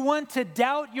when you want to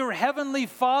doubt your Heavenly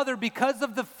Father because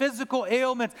of the physical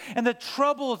ailments and the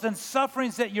troubles and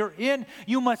sufferings that you're in,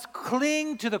 you must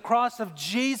cling to the cross of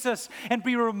Jesus and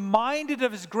be reminded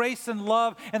of His grace and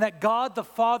love, and that God the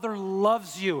Father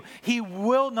loves you. He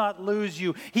will not lose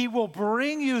you. He will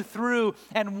bring you through,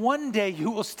 and one day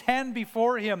you will stand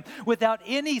before Him without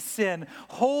any sin,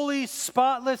 holy,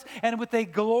 spotless, and with a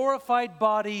glorified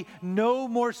body. No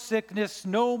more sickness,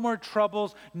 no more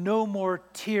troubles, no more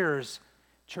tears.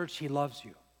 Church, He loves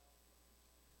you.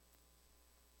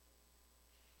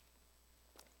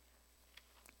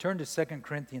 Turn to 2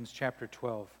 Corinthians chapter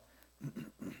 12.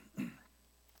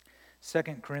 2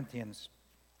 Corinthians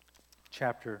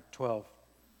chapter 12.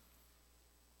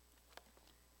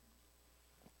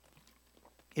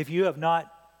 If you have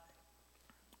not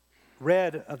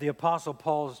read of the Apostle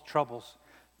Paul's troubles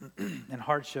and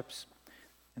hardships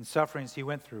and sufferings he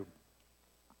went through,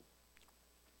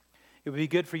 it would be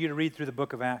good for you to read through the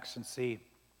book of Acts and see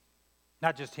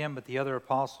not just him, but the other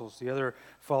apostles, the other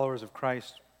followers of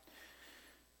Christ.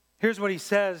 Here's what he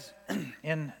says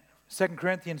in 2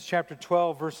 Corinthians chapter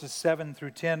 12, verses 7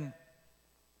 through 10.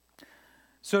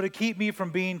 So to keep me from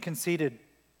being conceited,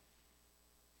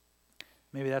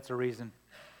 maybe that's a reason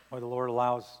why the Lord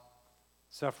allows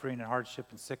suffering and hardship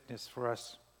and sickness for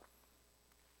us.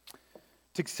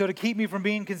 So to keep me from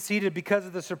being conceited because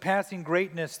of the surpassing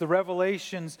greatness,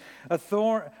 greatness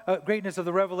of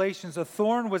the revelations, a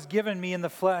thorn was given me in the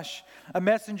flesh, a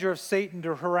messenger of Satan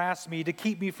to harass me, to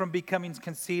keep me from becoming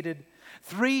conceited.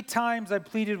 3 times I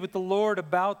pleaded with the Lord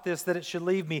about this, that it should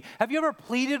leave me. Have you ever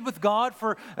pleaded with God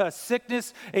for a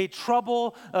sickness, a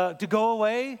trouble to go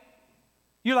away?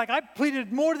 You're like, I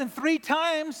pleaded more than 3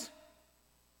 times.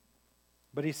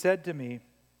 But He said to me,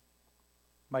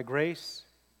 my grace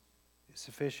is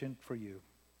sufficient for you.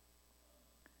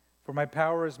 For my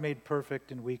power is made perfect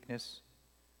in weakness.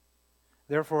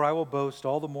 Therefore I will boast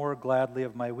all the more gladly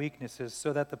of my weaknesses,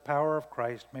 so that the power of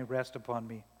Christ may rest upon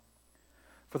me.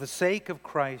 For the sake of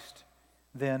Christ,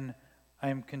 then, I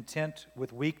am content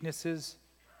with weaknesses,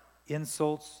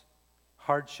 insults,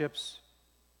 hardships,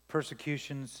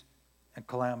 persecutions, and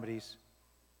calamities.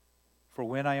 For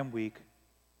when I am weak,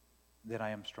 then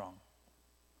I am strong.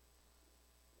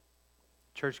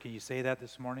 Church, can you say that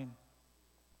this morning?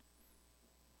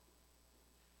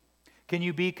 Can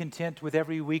you be content with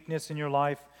every weakness in your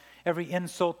life, every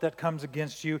insult that comes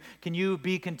against you? Can you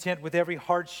be content with every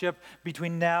hardship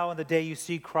between now and the day you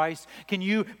see Christ? Can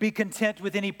you be content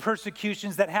with any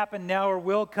persecutions that happen now or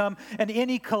will come, and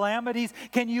any calamities?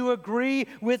 Can you agree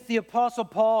with the Apostle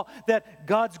Paul that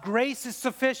God's grace is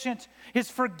sufficient?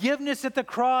 His forgiveness at the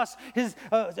cross, His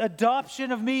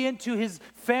adoption of me into His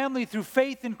family through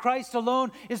faith in Christ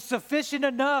alone is sufficient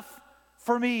enough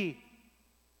for me.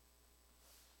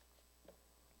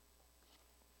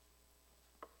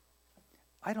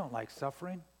 I don't like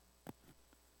suffering.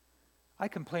 I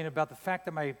complain about the fact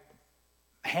that my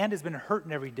hand has been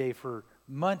hurting every day for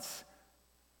months.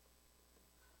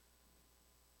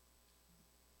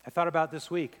 I thought about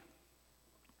this week.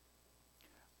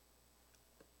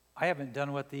 I haven't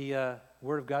done what the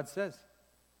Word of God says.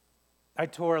 I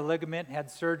tore a ligament,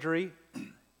 had surgery,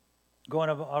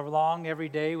 going along every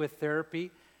day with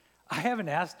therapy. I haven't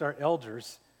asked our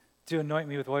elders to anoint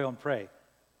me with oil and pray.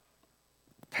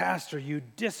 Pastor, you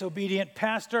disobedient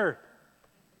pastor.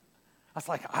 I was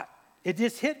like, it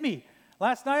just hit me.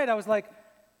 Last night I was like,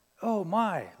 oh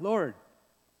my, Lord,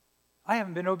 I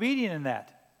haven't been obedient in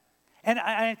that. And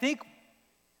I think,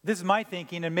 this is my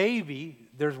thinking, and maybe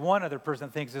there's one other person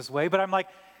that thinks this way, but I'm like,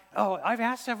 oh, I've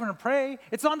asked everyone to pray.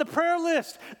 It's on the prayer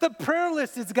list. The prayer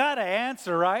list has got to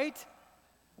answer, right?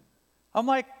 I'm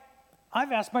like,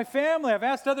 I've asked my family. I've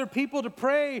asked other people to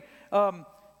pray.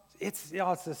 It's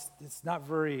not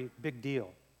very big deal.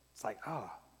 It's like, I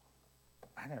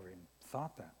never even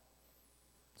thought that.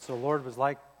 So the Lord was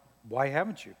like, why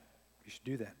haven't you? You should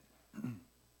do that.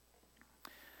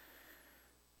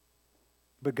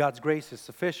 But God's grace is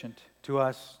sufficient to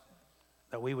us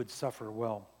that we would suffer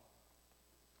well.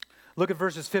 Look at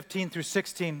verses 15 through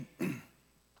 16.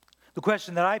 The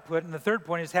question that I put in the third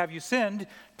point is, have you sinned?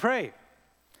 Pray.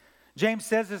 James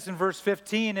says this in verse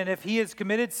 15, and if he has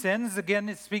committed sins, again,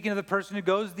 it's speaking of the person who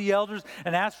goes to the elders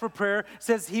and asks for prayer,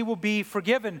 says he will be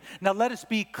forgiven. Now let us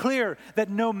be clear that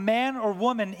no man or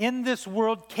woman in this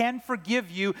world can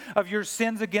forgive you of your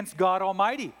sins against God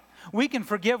Almighty. We can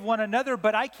forgive one another,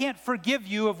 but I can't forgive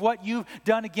you of what you've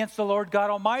done against the Lord God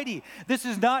Almighty. This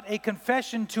is not a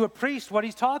confession to a priest, what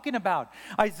he's talking about.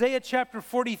 Isaiah chapter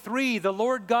 43, the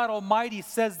Lord God Almighty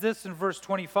says this in verse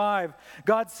 25.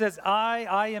 God says,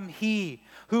 I am he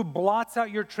who blots out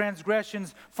your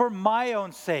transgressions for my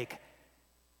own sake.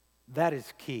 That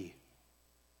is key.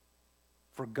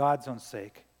 For God's own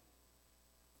sake.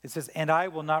 It says, and I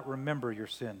will not remember your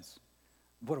sins.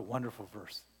 What a wonderful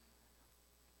verse.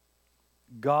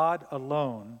 God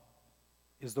alone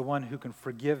is the one who can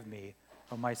forgive me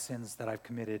of my sins that I've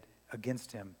committed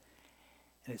against him.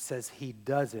 And it says he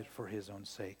does it for his own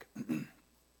sake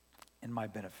and my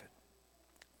benefit.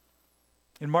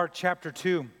 In Mark chapter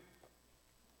 2,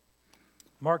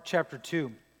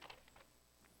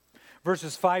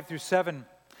 verses 5 through 7,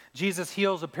 Jesus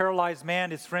heals a paralyzed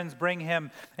man. His friends bring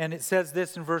him, and it says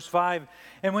this in verse 5,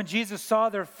 and when Jesus saw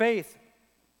their faith,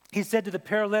 he said to the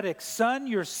paralytic, son,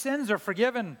 your sins are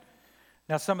forgiven.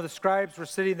 Now some of the scribes were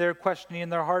sitting there questioning in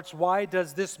their hearts, why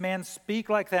does this man speak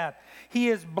like that? He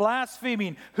is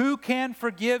blaspheming. Who can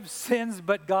forgive sins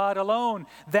but God alone?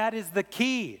 That is the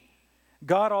key.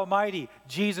 God Almighty,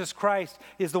 Jesus Christ,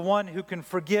 is the one who can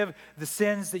forgive the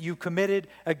sins that you committed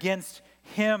against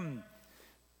him.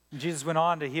 And Jesus went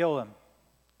on to heal him.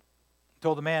 He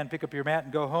told the man, pick up your mat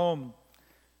and go home.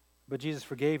 But Jesus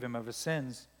forgave him of his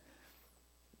sins.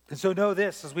 And so know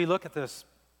this as we look at this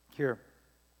here.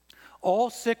 All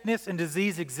sickness and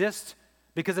disease exist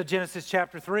because of Genesis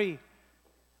chapter 3.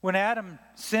 When Adam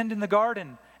sinned in the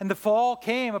garden and the fall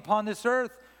came upon this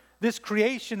earth, this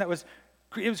creation it was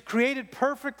created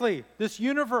perfectly, this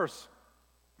universe,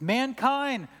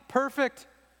 mankind, perfect,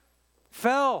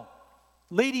 fell,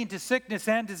 leading to sickness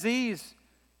and disease.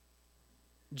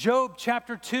 Job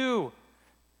chapter 2,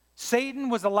 Satan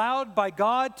was allowed by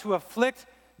God to afflict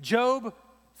Job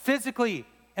physically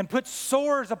and put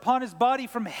sores upon his body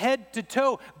from head to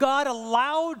toe. God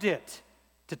allowed it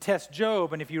to test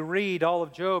Job. And if you read all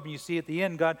of Job and you see at the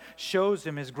end, God shows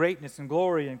him his greatness and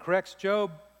glory and corrects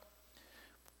Job.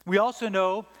 We also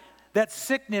know that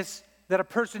sickness that a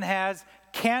person has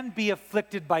can be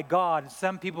afflicted by God.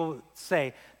 Some people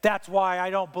say, that's why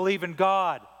I don't believe in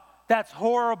God. That's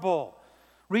horrible.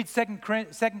 Read 2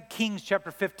 Kings chapter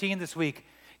 15 this week.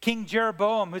 King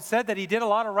Jeroboam, who said that he did a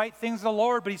lot of right things to the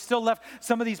Lord, but he still left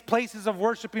some of these places of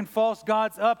worshiping false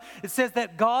gods up. It says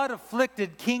that God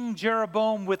afflicted King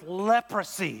Jeroboam with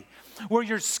leprosy, where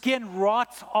your skin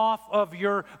rots off of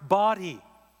your body.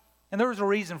 And there was a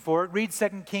reason for it. Read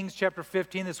 2 Kings chapter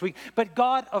 15 this week. But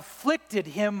God afflicted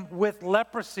him with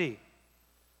leprosy.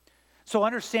 So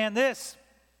understand this.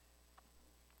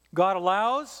 God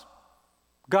allows,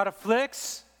 God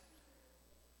afflicts.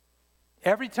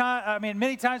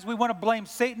 Many times we want to blame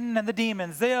Satan and the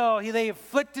demons. They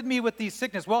afflicted me with these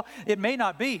sickness. Well, it may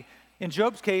not be. In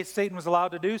Job's case, Satan was allowed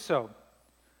to do so.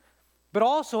 But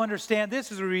also understand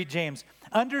this as we read James.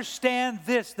 Understand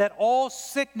this, that all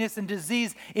sickness and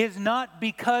disease is not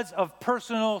because of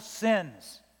personal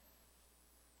sins.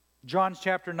 John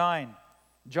chapter 9.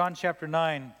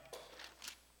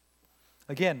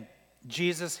 Again,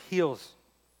 Jesus heals.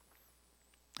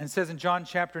 And it says in John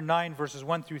chapter 9, verses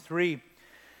 1 through 3,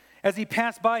 as he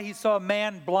passed by, he saw a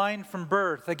man blind from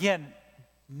birth. Again,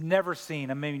 never seen.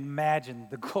 Imagine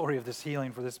the glory of this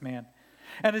healing for this man.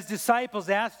 And his disciples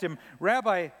asked him,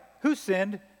 Rabbi, who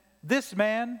sinned, this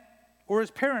man or his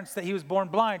parents, that he was born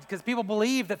blind? Because people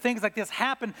believe that things like this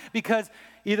happen because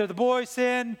either the boy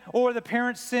sinned or the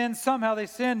parents sinned. Somehow they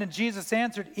sinned. And Jesus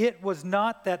answered, it was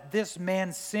not that this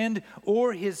man sinned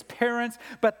or his parents,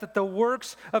 but that the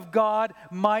works of God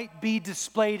might be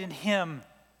displayed in him.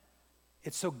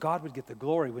 It's so God would get the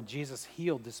glory when Jesus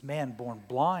healed this man born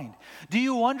blind. Do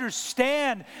you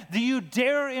understand? Do you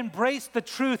dare embrace the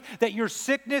truth that your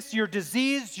sickness, your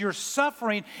disease, your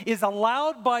suffering is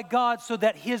allowed by God so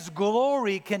that his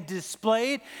glory can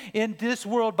display it in this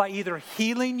world by either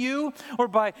healing you or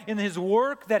by in his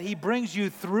work that he brings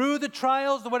you through the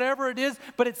trials, whatever it is,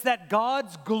 but it's that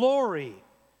God's glory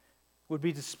would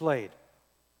be displayed.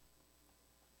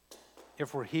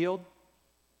 If we're healed,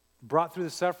 brought through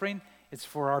the suffering, it's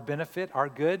for our benefit, our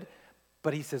good,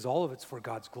 but he says all of it's for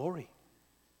God's glory.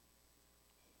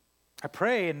 I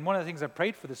pray, and one of the things I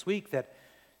prayed for this week, that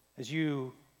as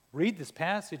you read this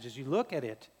passage, as you look at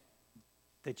it,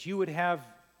 that you would have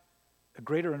a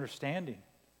greater understanding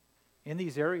in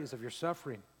these areas of your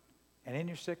suffering. and in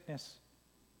your sickness,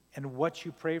 and what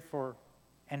you pray for,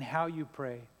 and how you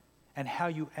pray, and how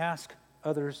you ask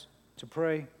others to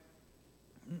pray.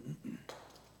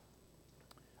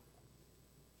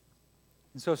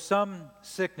 And so some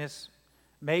sickness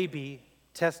may be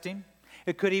testing.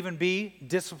 It could even be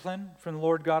discipline from the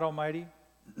Lord God Almighty.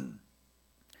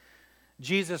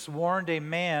 Jesus warned a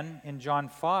man in John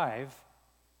 5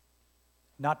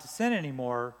 not to sin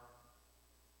anymore.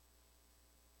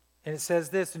 And it says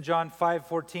this in John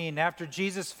 5:14, after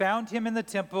Jesus found him in the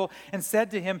temple and said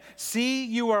to him, "See,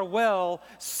 you are well,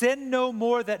 sin no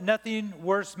more that nothing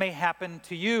worse may happen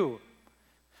to you."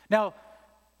 Now,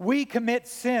 we commit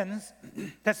sins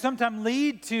that sometimes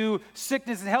lead to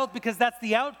sickness and health because that's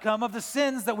the outcome of the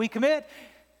sins that we commit.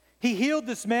 He healed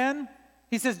this man.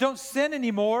 He says, don't sin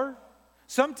anymore.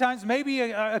 Sometimes maybe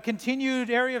a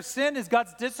continued area of sin is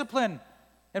God's discipline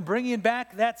and bringing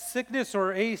back that sickness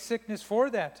or a sickness for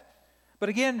that. But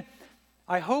again,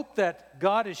 I hope that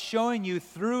God is showing you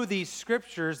through these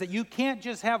scriptures that you can't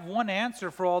just have one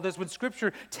answer for all this when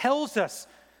Scripture tells us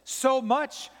so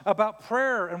much about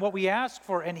prayer and what we ask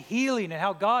for and healing and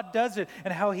how God does it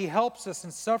and how He helps us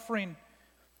in suffering.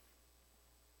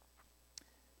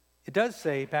 It does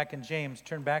say back in James,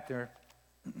 turn back there,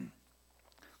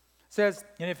 says,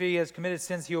 and if he has committed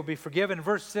sins, he will be forgiven.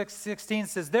 Verse 16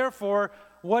 says, therefore,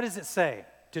 what does it say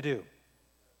to do?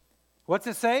 What's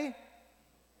it say? It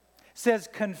says,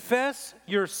 confess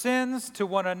your sins to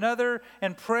one another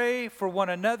and pray for one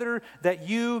another that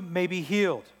you may be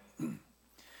healed.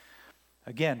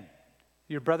 Again,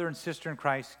 your brother and sister in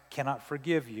Christ cannot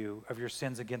forgive you of your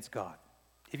sins against God.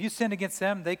 If you sin against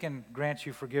them, they can grant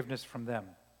you forgiveness from them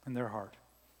in their heart.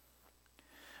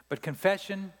 But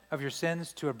confession of your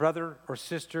sins to a brother or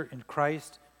sister in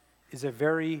Christ is a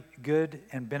very good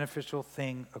and beneficial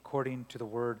thing according to the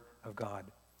Word of God.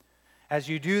 As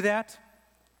you do that,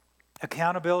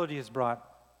 accountability is brought,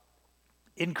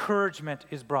 encouragement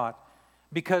is brought,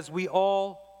 because we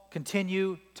all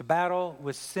continue to battle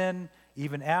with sin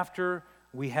even after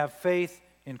we have faith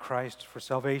in Christ for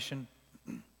salvation.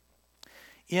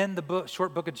 In the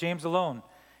short book of James alone,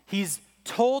 he's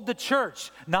told the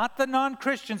church, not the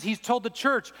non-Christians, he's told the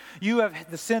church, you have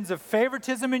the sins of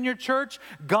favoritism in your church,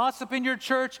 gossip in your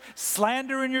church,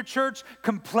 slander in your church,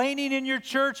 complaining in your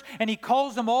church, and he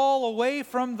calls them all away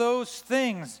from those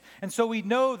things. And so we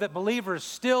know that believers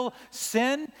still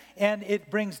sin, and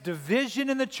it brings division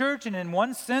in the church, and in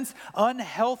one sense,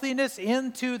 unhealthiness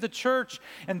into the church.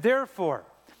 And therefore,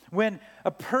 when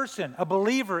a person, a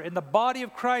believer in the body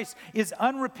of Christ is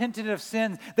unrepentant of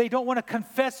sins, they don't want to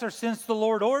confess their sins to the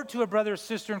Lord or to a brother or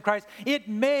sister in Christ, it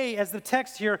may, as the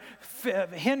text here,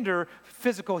 hinder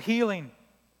physical healing.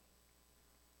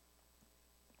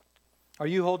 Are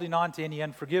you holding on to any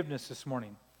unforgiveness this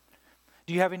morning?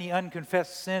 Do you have any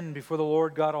unconfessed sin before the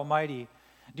Lord God Almighty?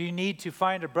 Do you need to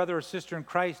find a brother or sister in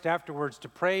Christ afterwards to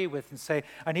pray with and say,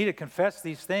 I need to confess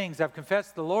these things. I've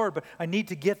confessed the Lord, but I need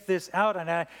to get this out. And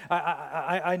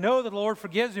I know that the Lord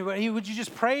forgives me, but would you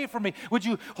just pray for me? Would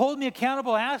you hold me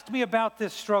accountable? Ask me about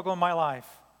this struggle in my life.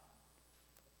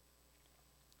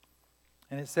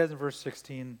 And it says in verse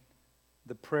 16,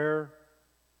 the prayer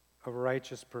of a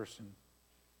righteous person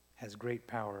has great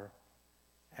power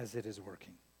as it is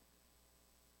working.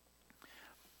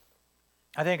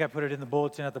 I think I put it in the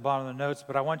bulletin at the bottom of the notes,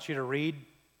 but I want you to read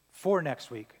for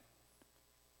next week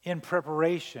in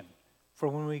preparation for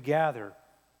when we gather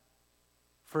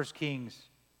 1 Kings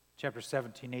chapter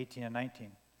 17, 18, and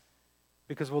 19.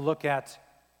 Because we'll look at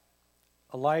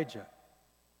Elijah,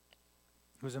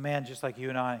 who's a man just like you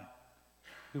and I,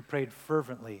 who prayed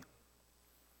fervently,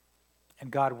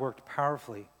 and God worked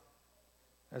powerfully.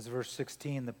 As verse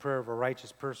 16, the prayer of a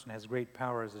righteous person has great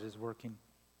power as it is working.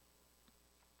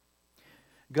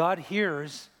 God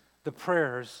hears the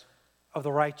prayers of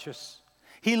the righteous.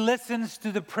 He listens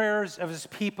to the prayers of His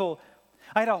people.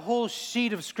 I had a whole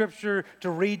sheet of Scripture to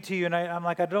read to you, and I'm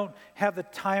like, I don't have the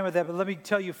time of that, but let me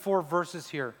tell you 4 verses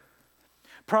here.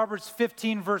 Proverbs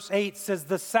 15 verse 8 says,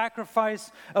 the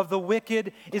sacrifice of the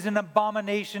wicked is an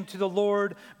abomination to the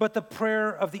Lord, but the prayer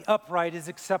of the upright is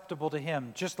acceptable to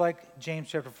Him, just like James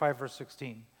chapter 5 verse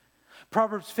 16.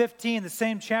 Proverbs 15, the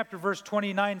same chapter, verse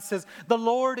 29 says, the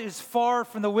Lord is far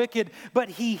from the wicked, but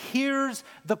He hears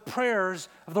the prayers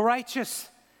of the righteous.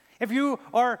 If you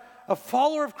are a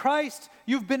follower of Christ,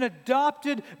 you've been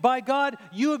adopted by God,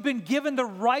 you have been given the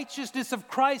righteousness of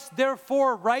Christ.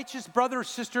 Therefore, righteous brother or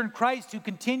sister in Christ who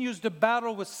continues to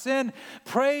battle with sin,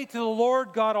 pray to the Lord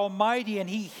God Almighty, and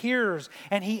He hears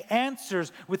and He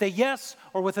answers with a yes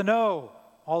or with a no,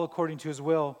 all according to His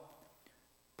will.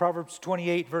 Proverbs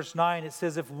 28 verse 9, it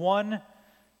says, if one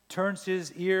turns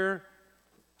his ear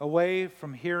away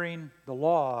from hearing the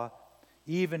law,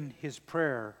 even his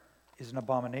prayer is an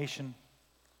abomination.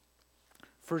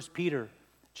 1 Peter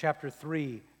chapter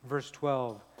 3, verse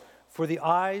 12. For the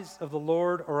eyes of the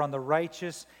Lord are on the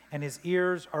righteous, and his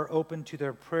ears are open to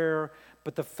their prayer,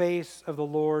 but the face of the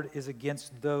Lord is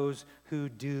against those who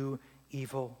do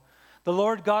evil. The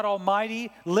Lord God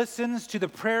Almighty listens to the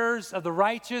prayers of the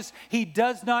righteous. He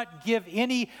does not give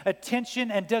any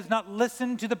attention and does not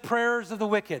listen to the prayers of the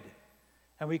wicked.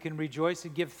 And we can rejoice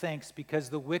and give thanks because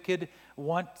the wicked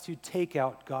want to take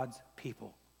out God's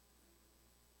people.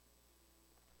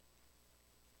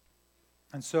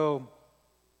 And so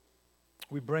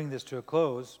we bring this to a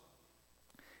close.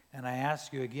 And I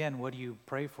ask you again, what do you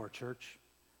pray for, church?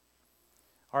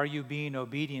 Are you being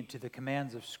obedient to the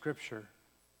commands of Scripture?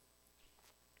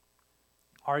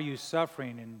 Are you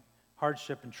suffering in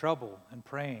hardship and trouble and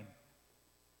praying?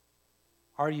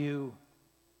 Are you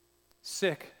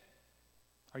sick?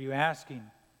 Are you asking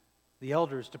the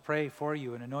elders to pray for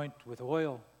you and anoint with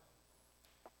oil?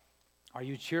 Are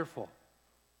you cheerful?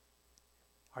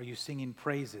 Are you singing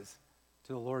praises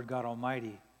to the Lord God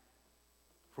Almighty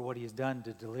for what he has done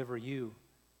to deliver you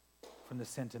from the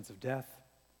sentence of death?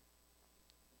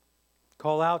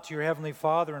 Call out to your Heavenly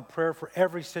Father in prayer for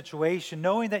every situation,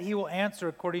 knowing that he will answer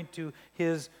according to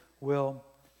his will.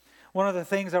 One of the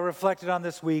things I reflected on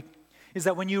this week is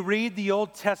that when you read the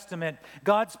Old Testament,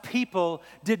 God's people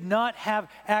did not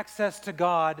have access to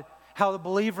God how the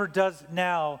believer does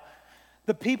now.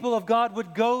 The people of God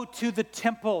would go to the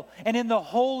temple, and in the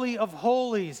Holy of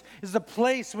Holies is the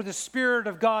place where the Spirit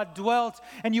of God dwelt,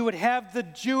 and you would have the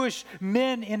Jewish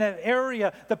men in an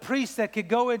area, the priests that could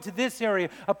go into this area,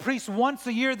 a priest once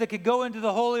a year that could go into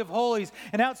the Holy of Holies,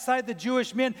 and outside the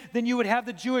Jewish men, then you would have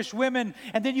the Jewish women,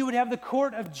 and then you would have the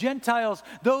court of Gentiles,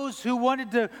 those who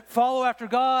wanted to follow after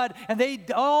God, and they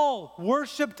all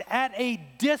worshiped at a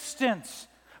distance,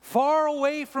 far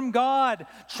away from God,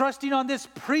 trusting on this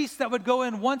priest that would go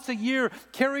in once a year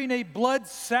carrying a blood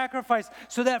sacrifice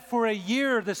so that for a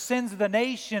year the sins of the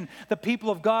nation, the people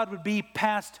of God, would be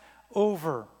passed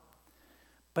over.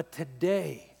 But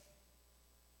today,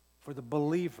 for the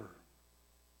believer,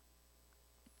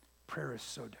 prayer is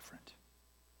so different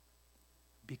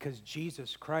because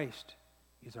Jesus Christ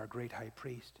is our great high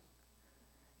priest.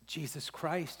 Jesus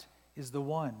Christ is the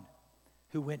one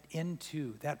who went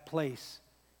into that place,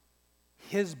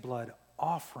 his blood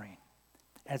offering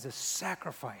as a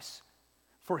sacrifice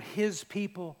for his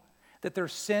people, that their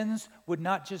sins would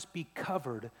not just be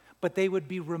covered, but they would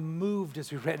be removed,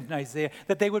 as we read in Isaiah,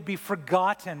 that they would be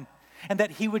forgotten, and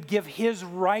that he would give his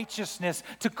righteousness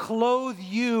to clothe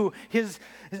you, his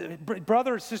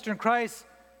brother or sister in Christ,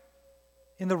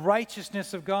 in the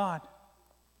righteousness of God.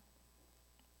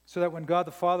 So that when God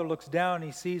the Father looks down,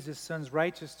 he sees his Son's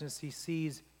righteousness, he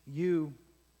sees you.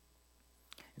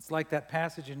 It's like that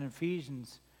passage in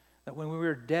Ephesians that when we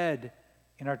were dead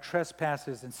in our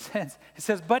trespasses and sins, it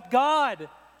says, but God.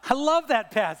 I love that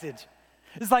passage.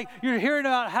 It's like you're hearing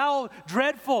about how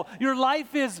dreadful your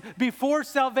life is before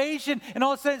salvation, and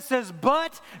all of a sudden it says,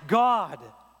 but God.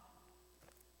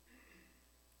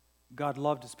 God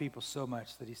loved his people so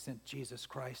much that he sent Jesus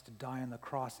Christ to die on the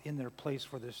cross in their place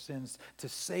for their sins, to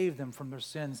save them from their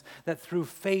sins, that through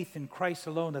faith in Christ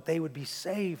alone that they would be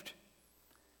saved.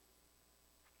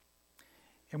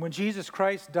 And when Jesus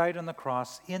Christ died on the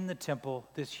cross in the temple,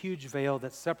 this huge veil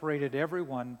that separated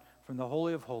everyone from the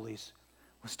Holy of Holies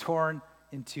was torn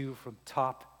in two from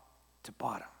top to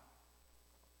bottom.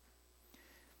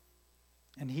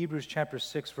 And Hebrews chapter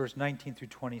 6, verse 19 through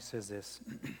 20 says this.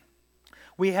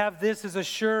 We have this as a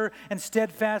sure and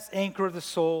steadfast anchor of the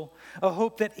soul, a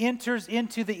hope that enters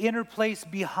into the inner place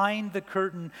behind the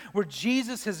curtain, where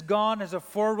Jesus has gone as a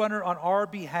forerunner on our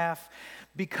behalf,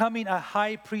 becoming a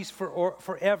high priest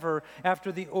forever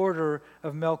after the order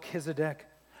of Melchizedek.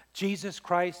 Jesus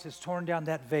Christ has torn down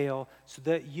that veil so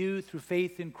that you, through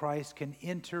faith in Christ, can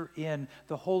enter in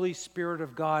the Holy Spirit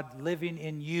of God living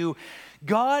in you.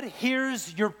 God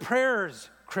hears your prayers,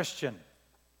 Christian.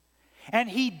 And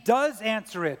he does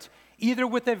answer it, either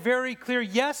with a very clear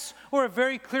yes or a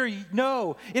very clear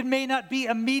no. It may not be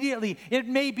immediately. It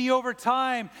may be over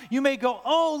time. You may go,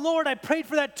 oh, Lord, I prayed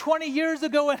for that 20 years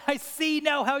ago, and I see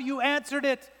now how you answered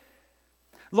it.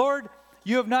 Lord,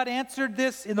 you have not answered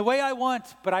this in the way I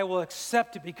want, but I will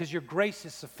accept it because your grace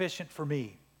is sufficient for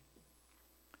me.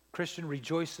 Christian,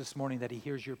 rejoice this morning that he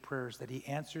hears your prayers, that he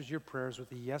answers your prayers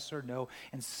with a yes or no,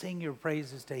 and sing your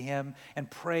praises to him and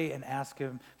pray and ask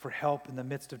him for help in the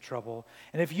midst of trouble.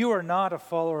 And if you are not a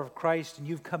follower of Christ and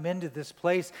you've come into this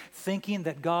place thinking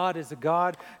that God is a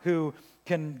God who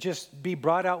can just be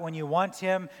brought out when you want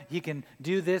him. He can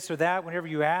do this or that whenever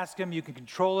you ask him. You can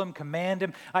control him, command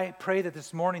him. I pray that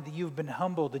this morning that you've been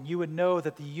humbled and you would know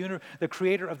that the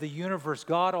creator of the universe,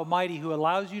 God Almighty, who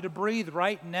allows you to breathe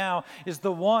right now, is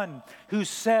the one who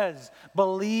says,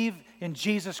 believe in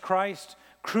Jesus Christ,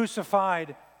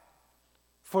 crucified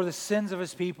for the sins of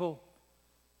his people,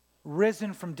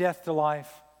 risen from death to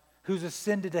life, who's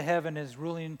ascended to heaven, is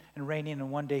ruling and reigning,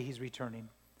 and one day he's returning.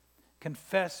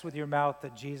 Confess with your mouth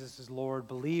that Jesus is Lord.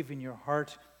 Believe in your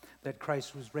heart that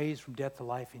Christ was raised from death to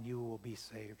life, and you will be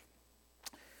saved.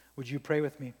 Would you pray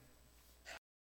with me?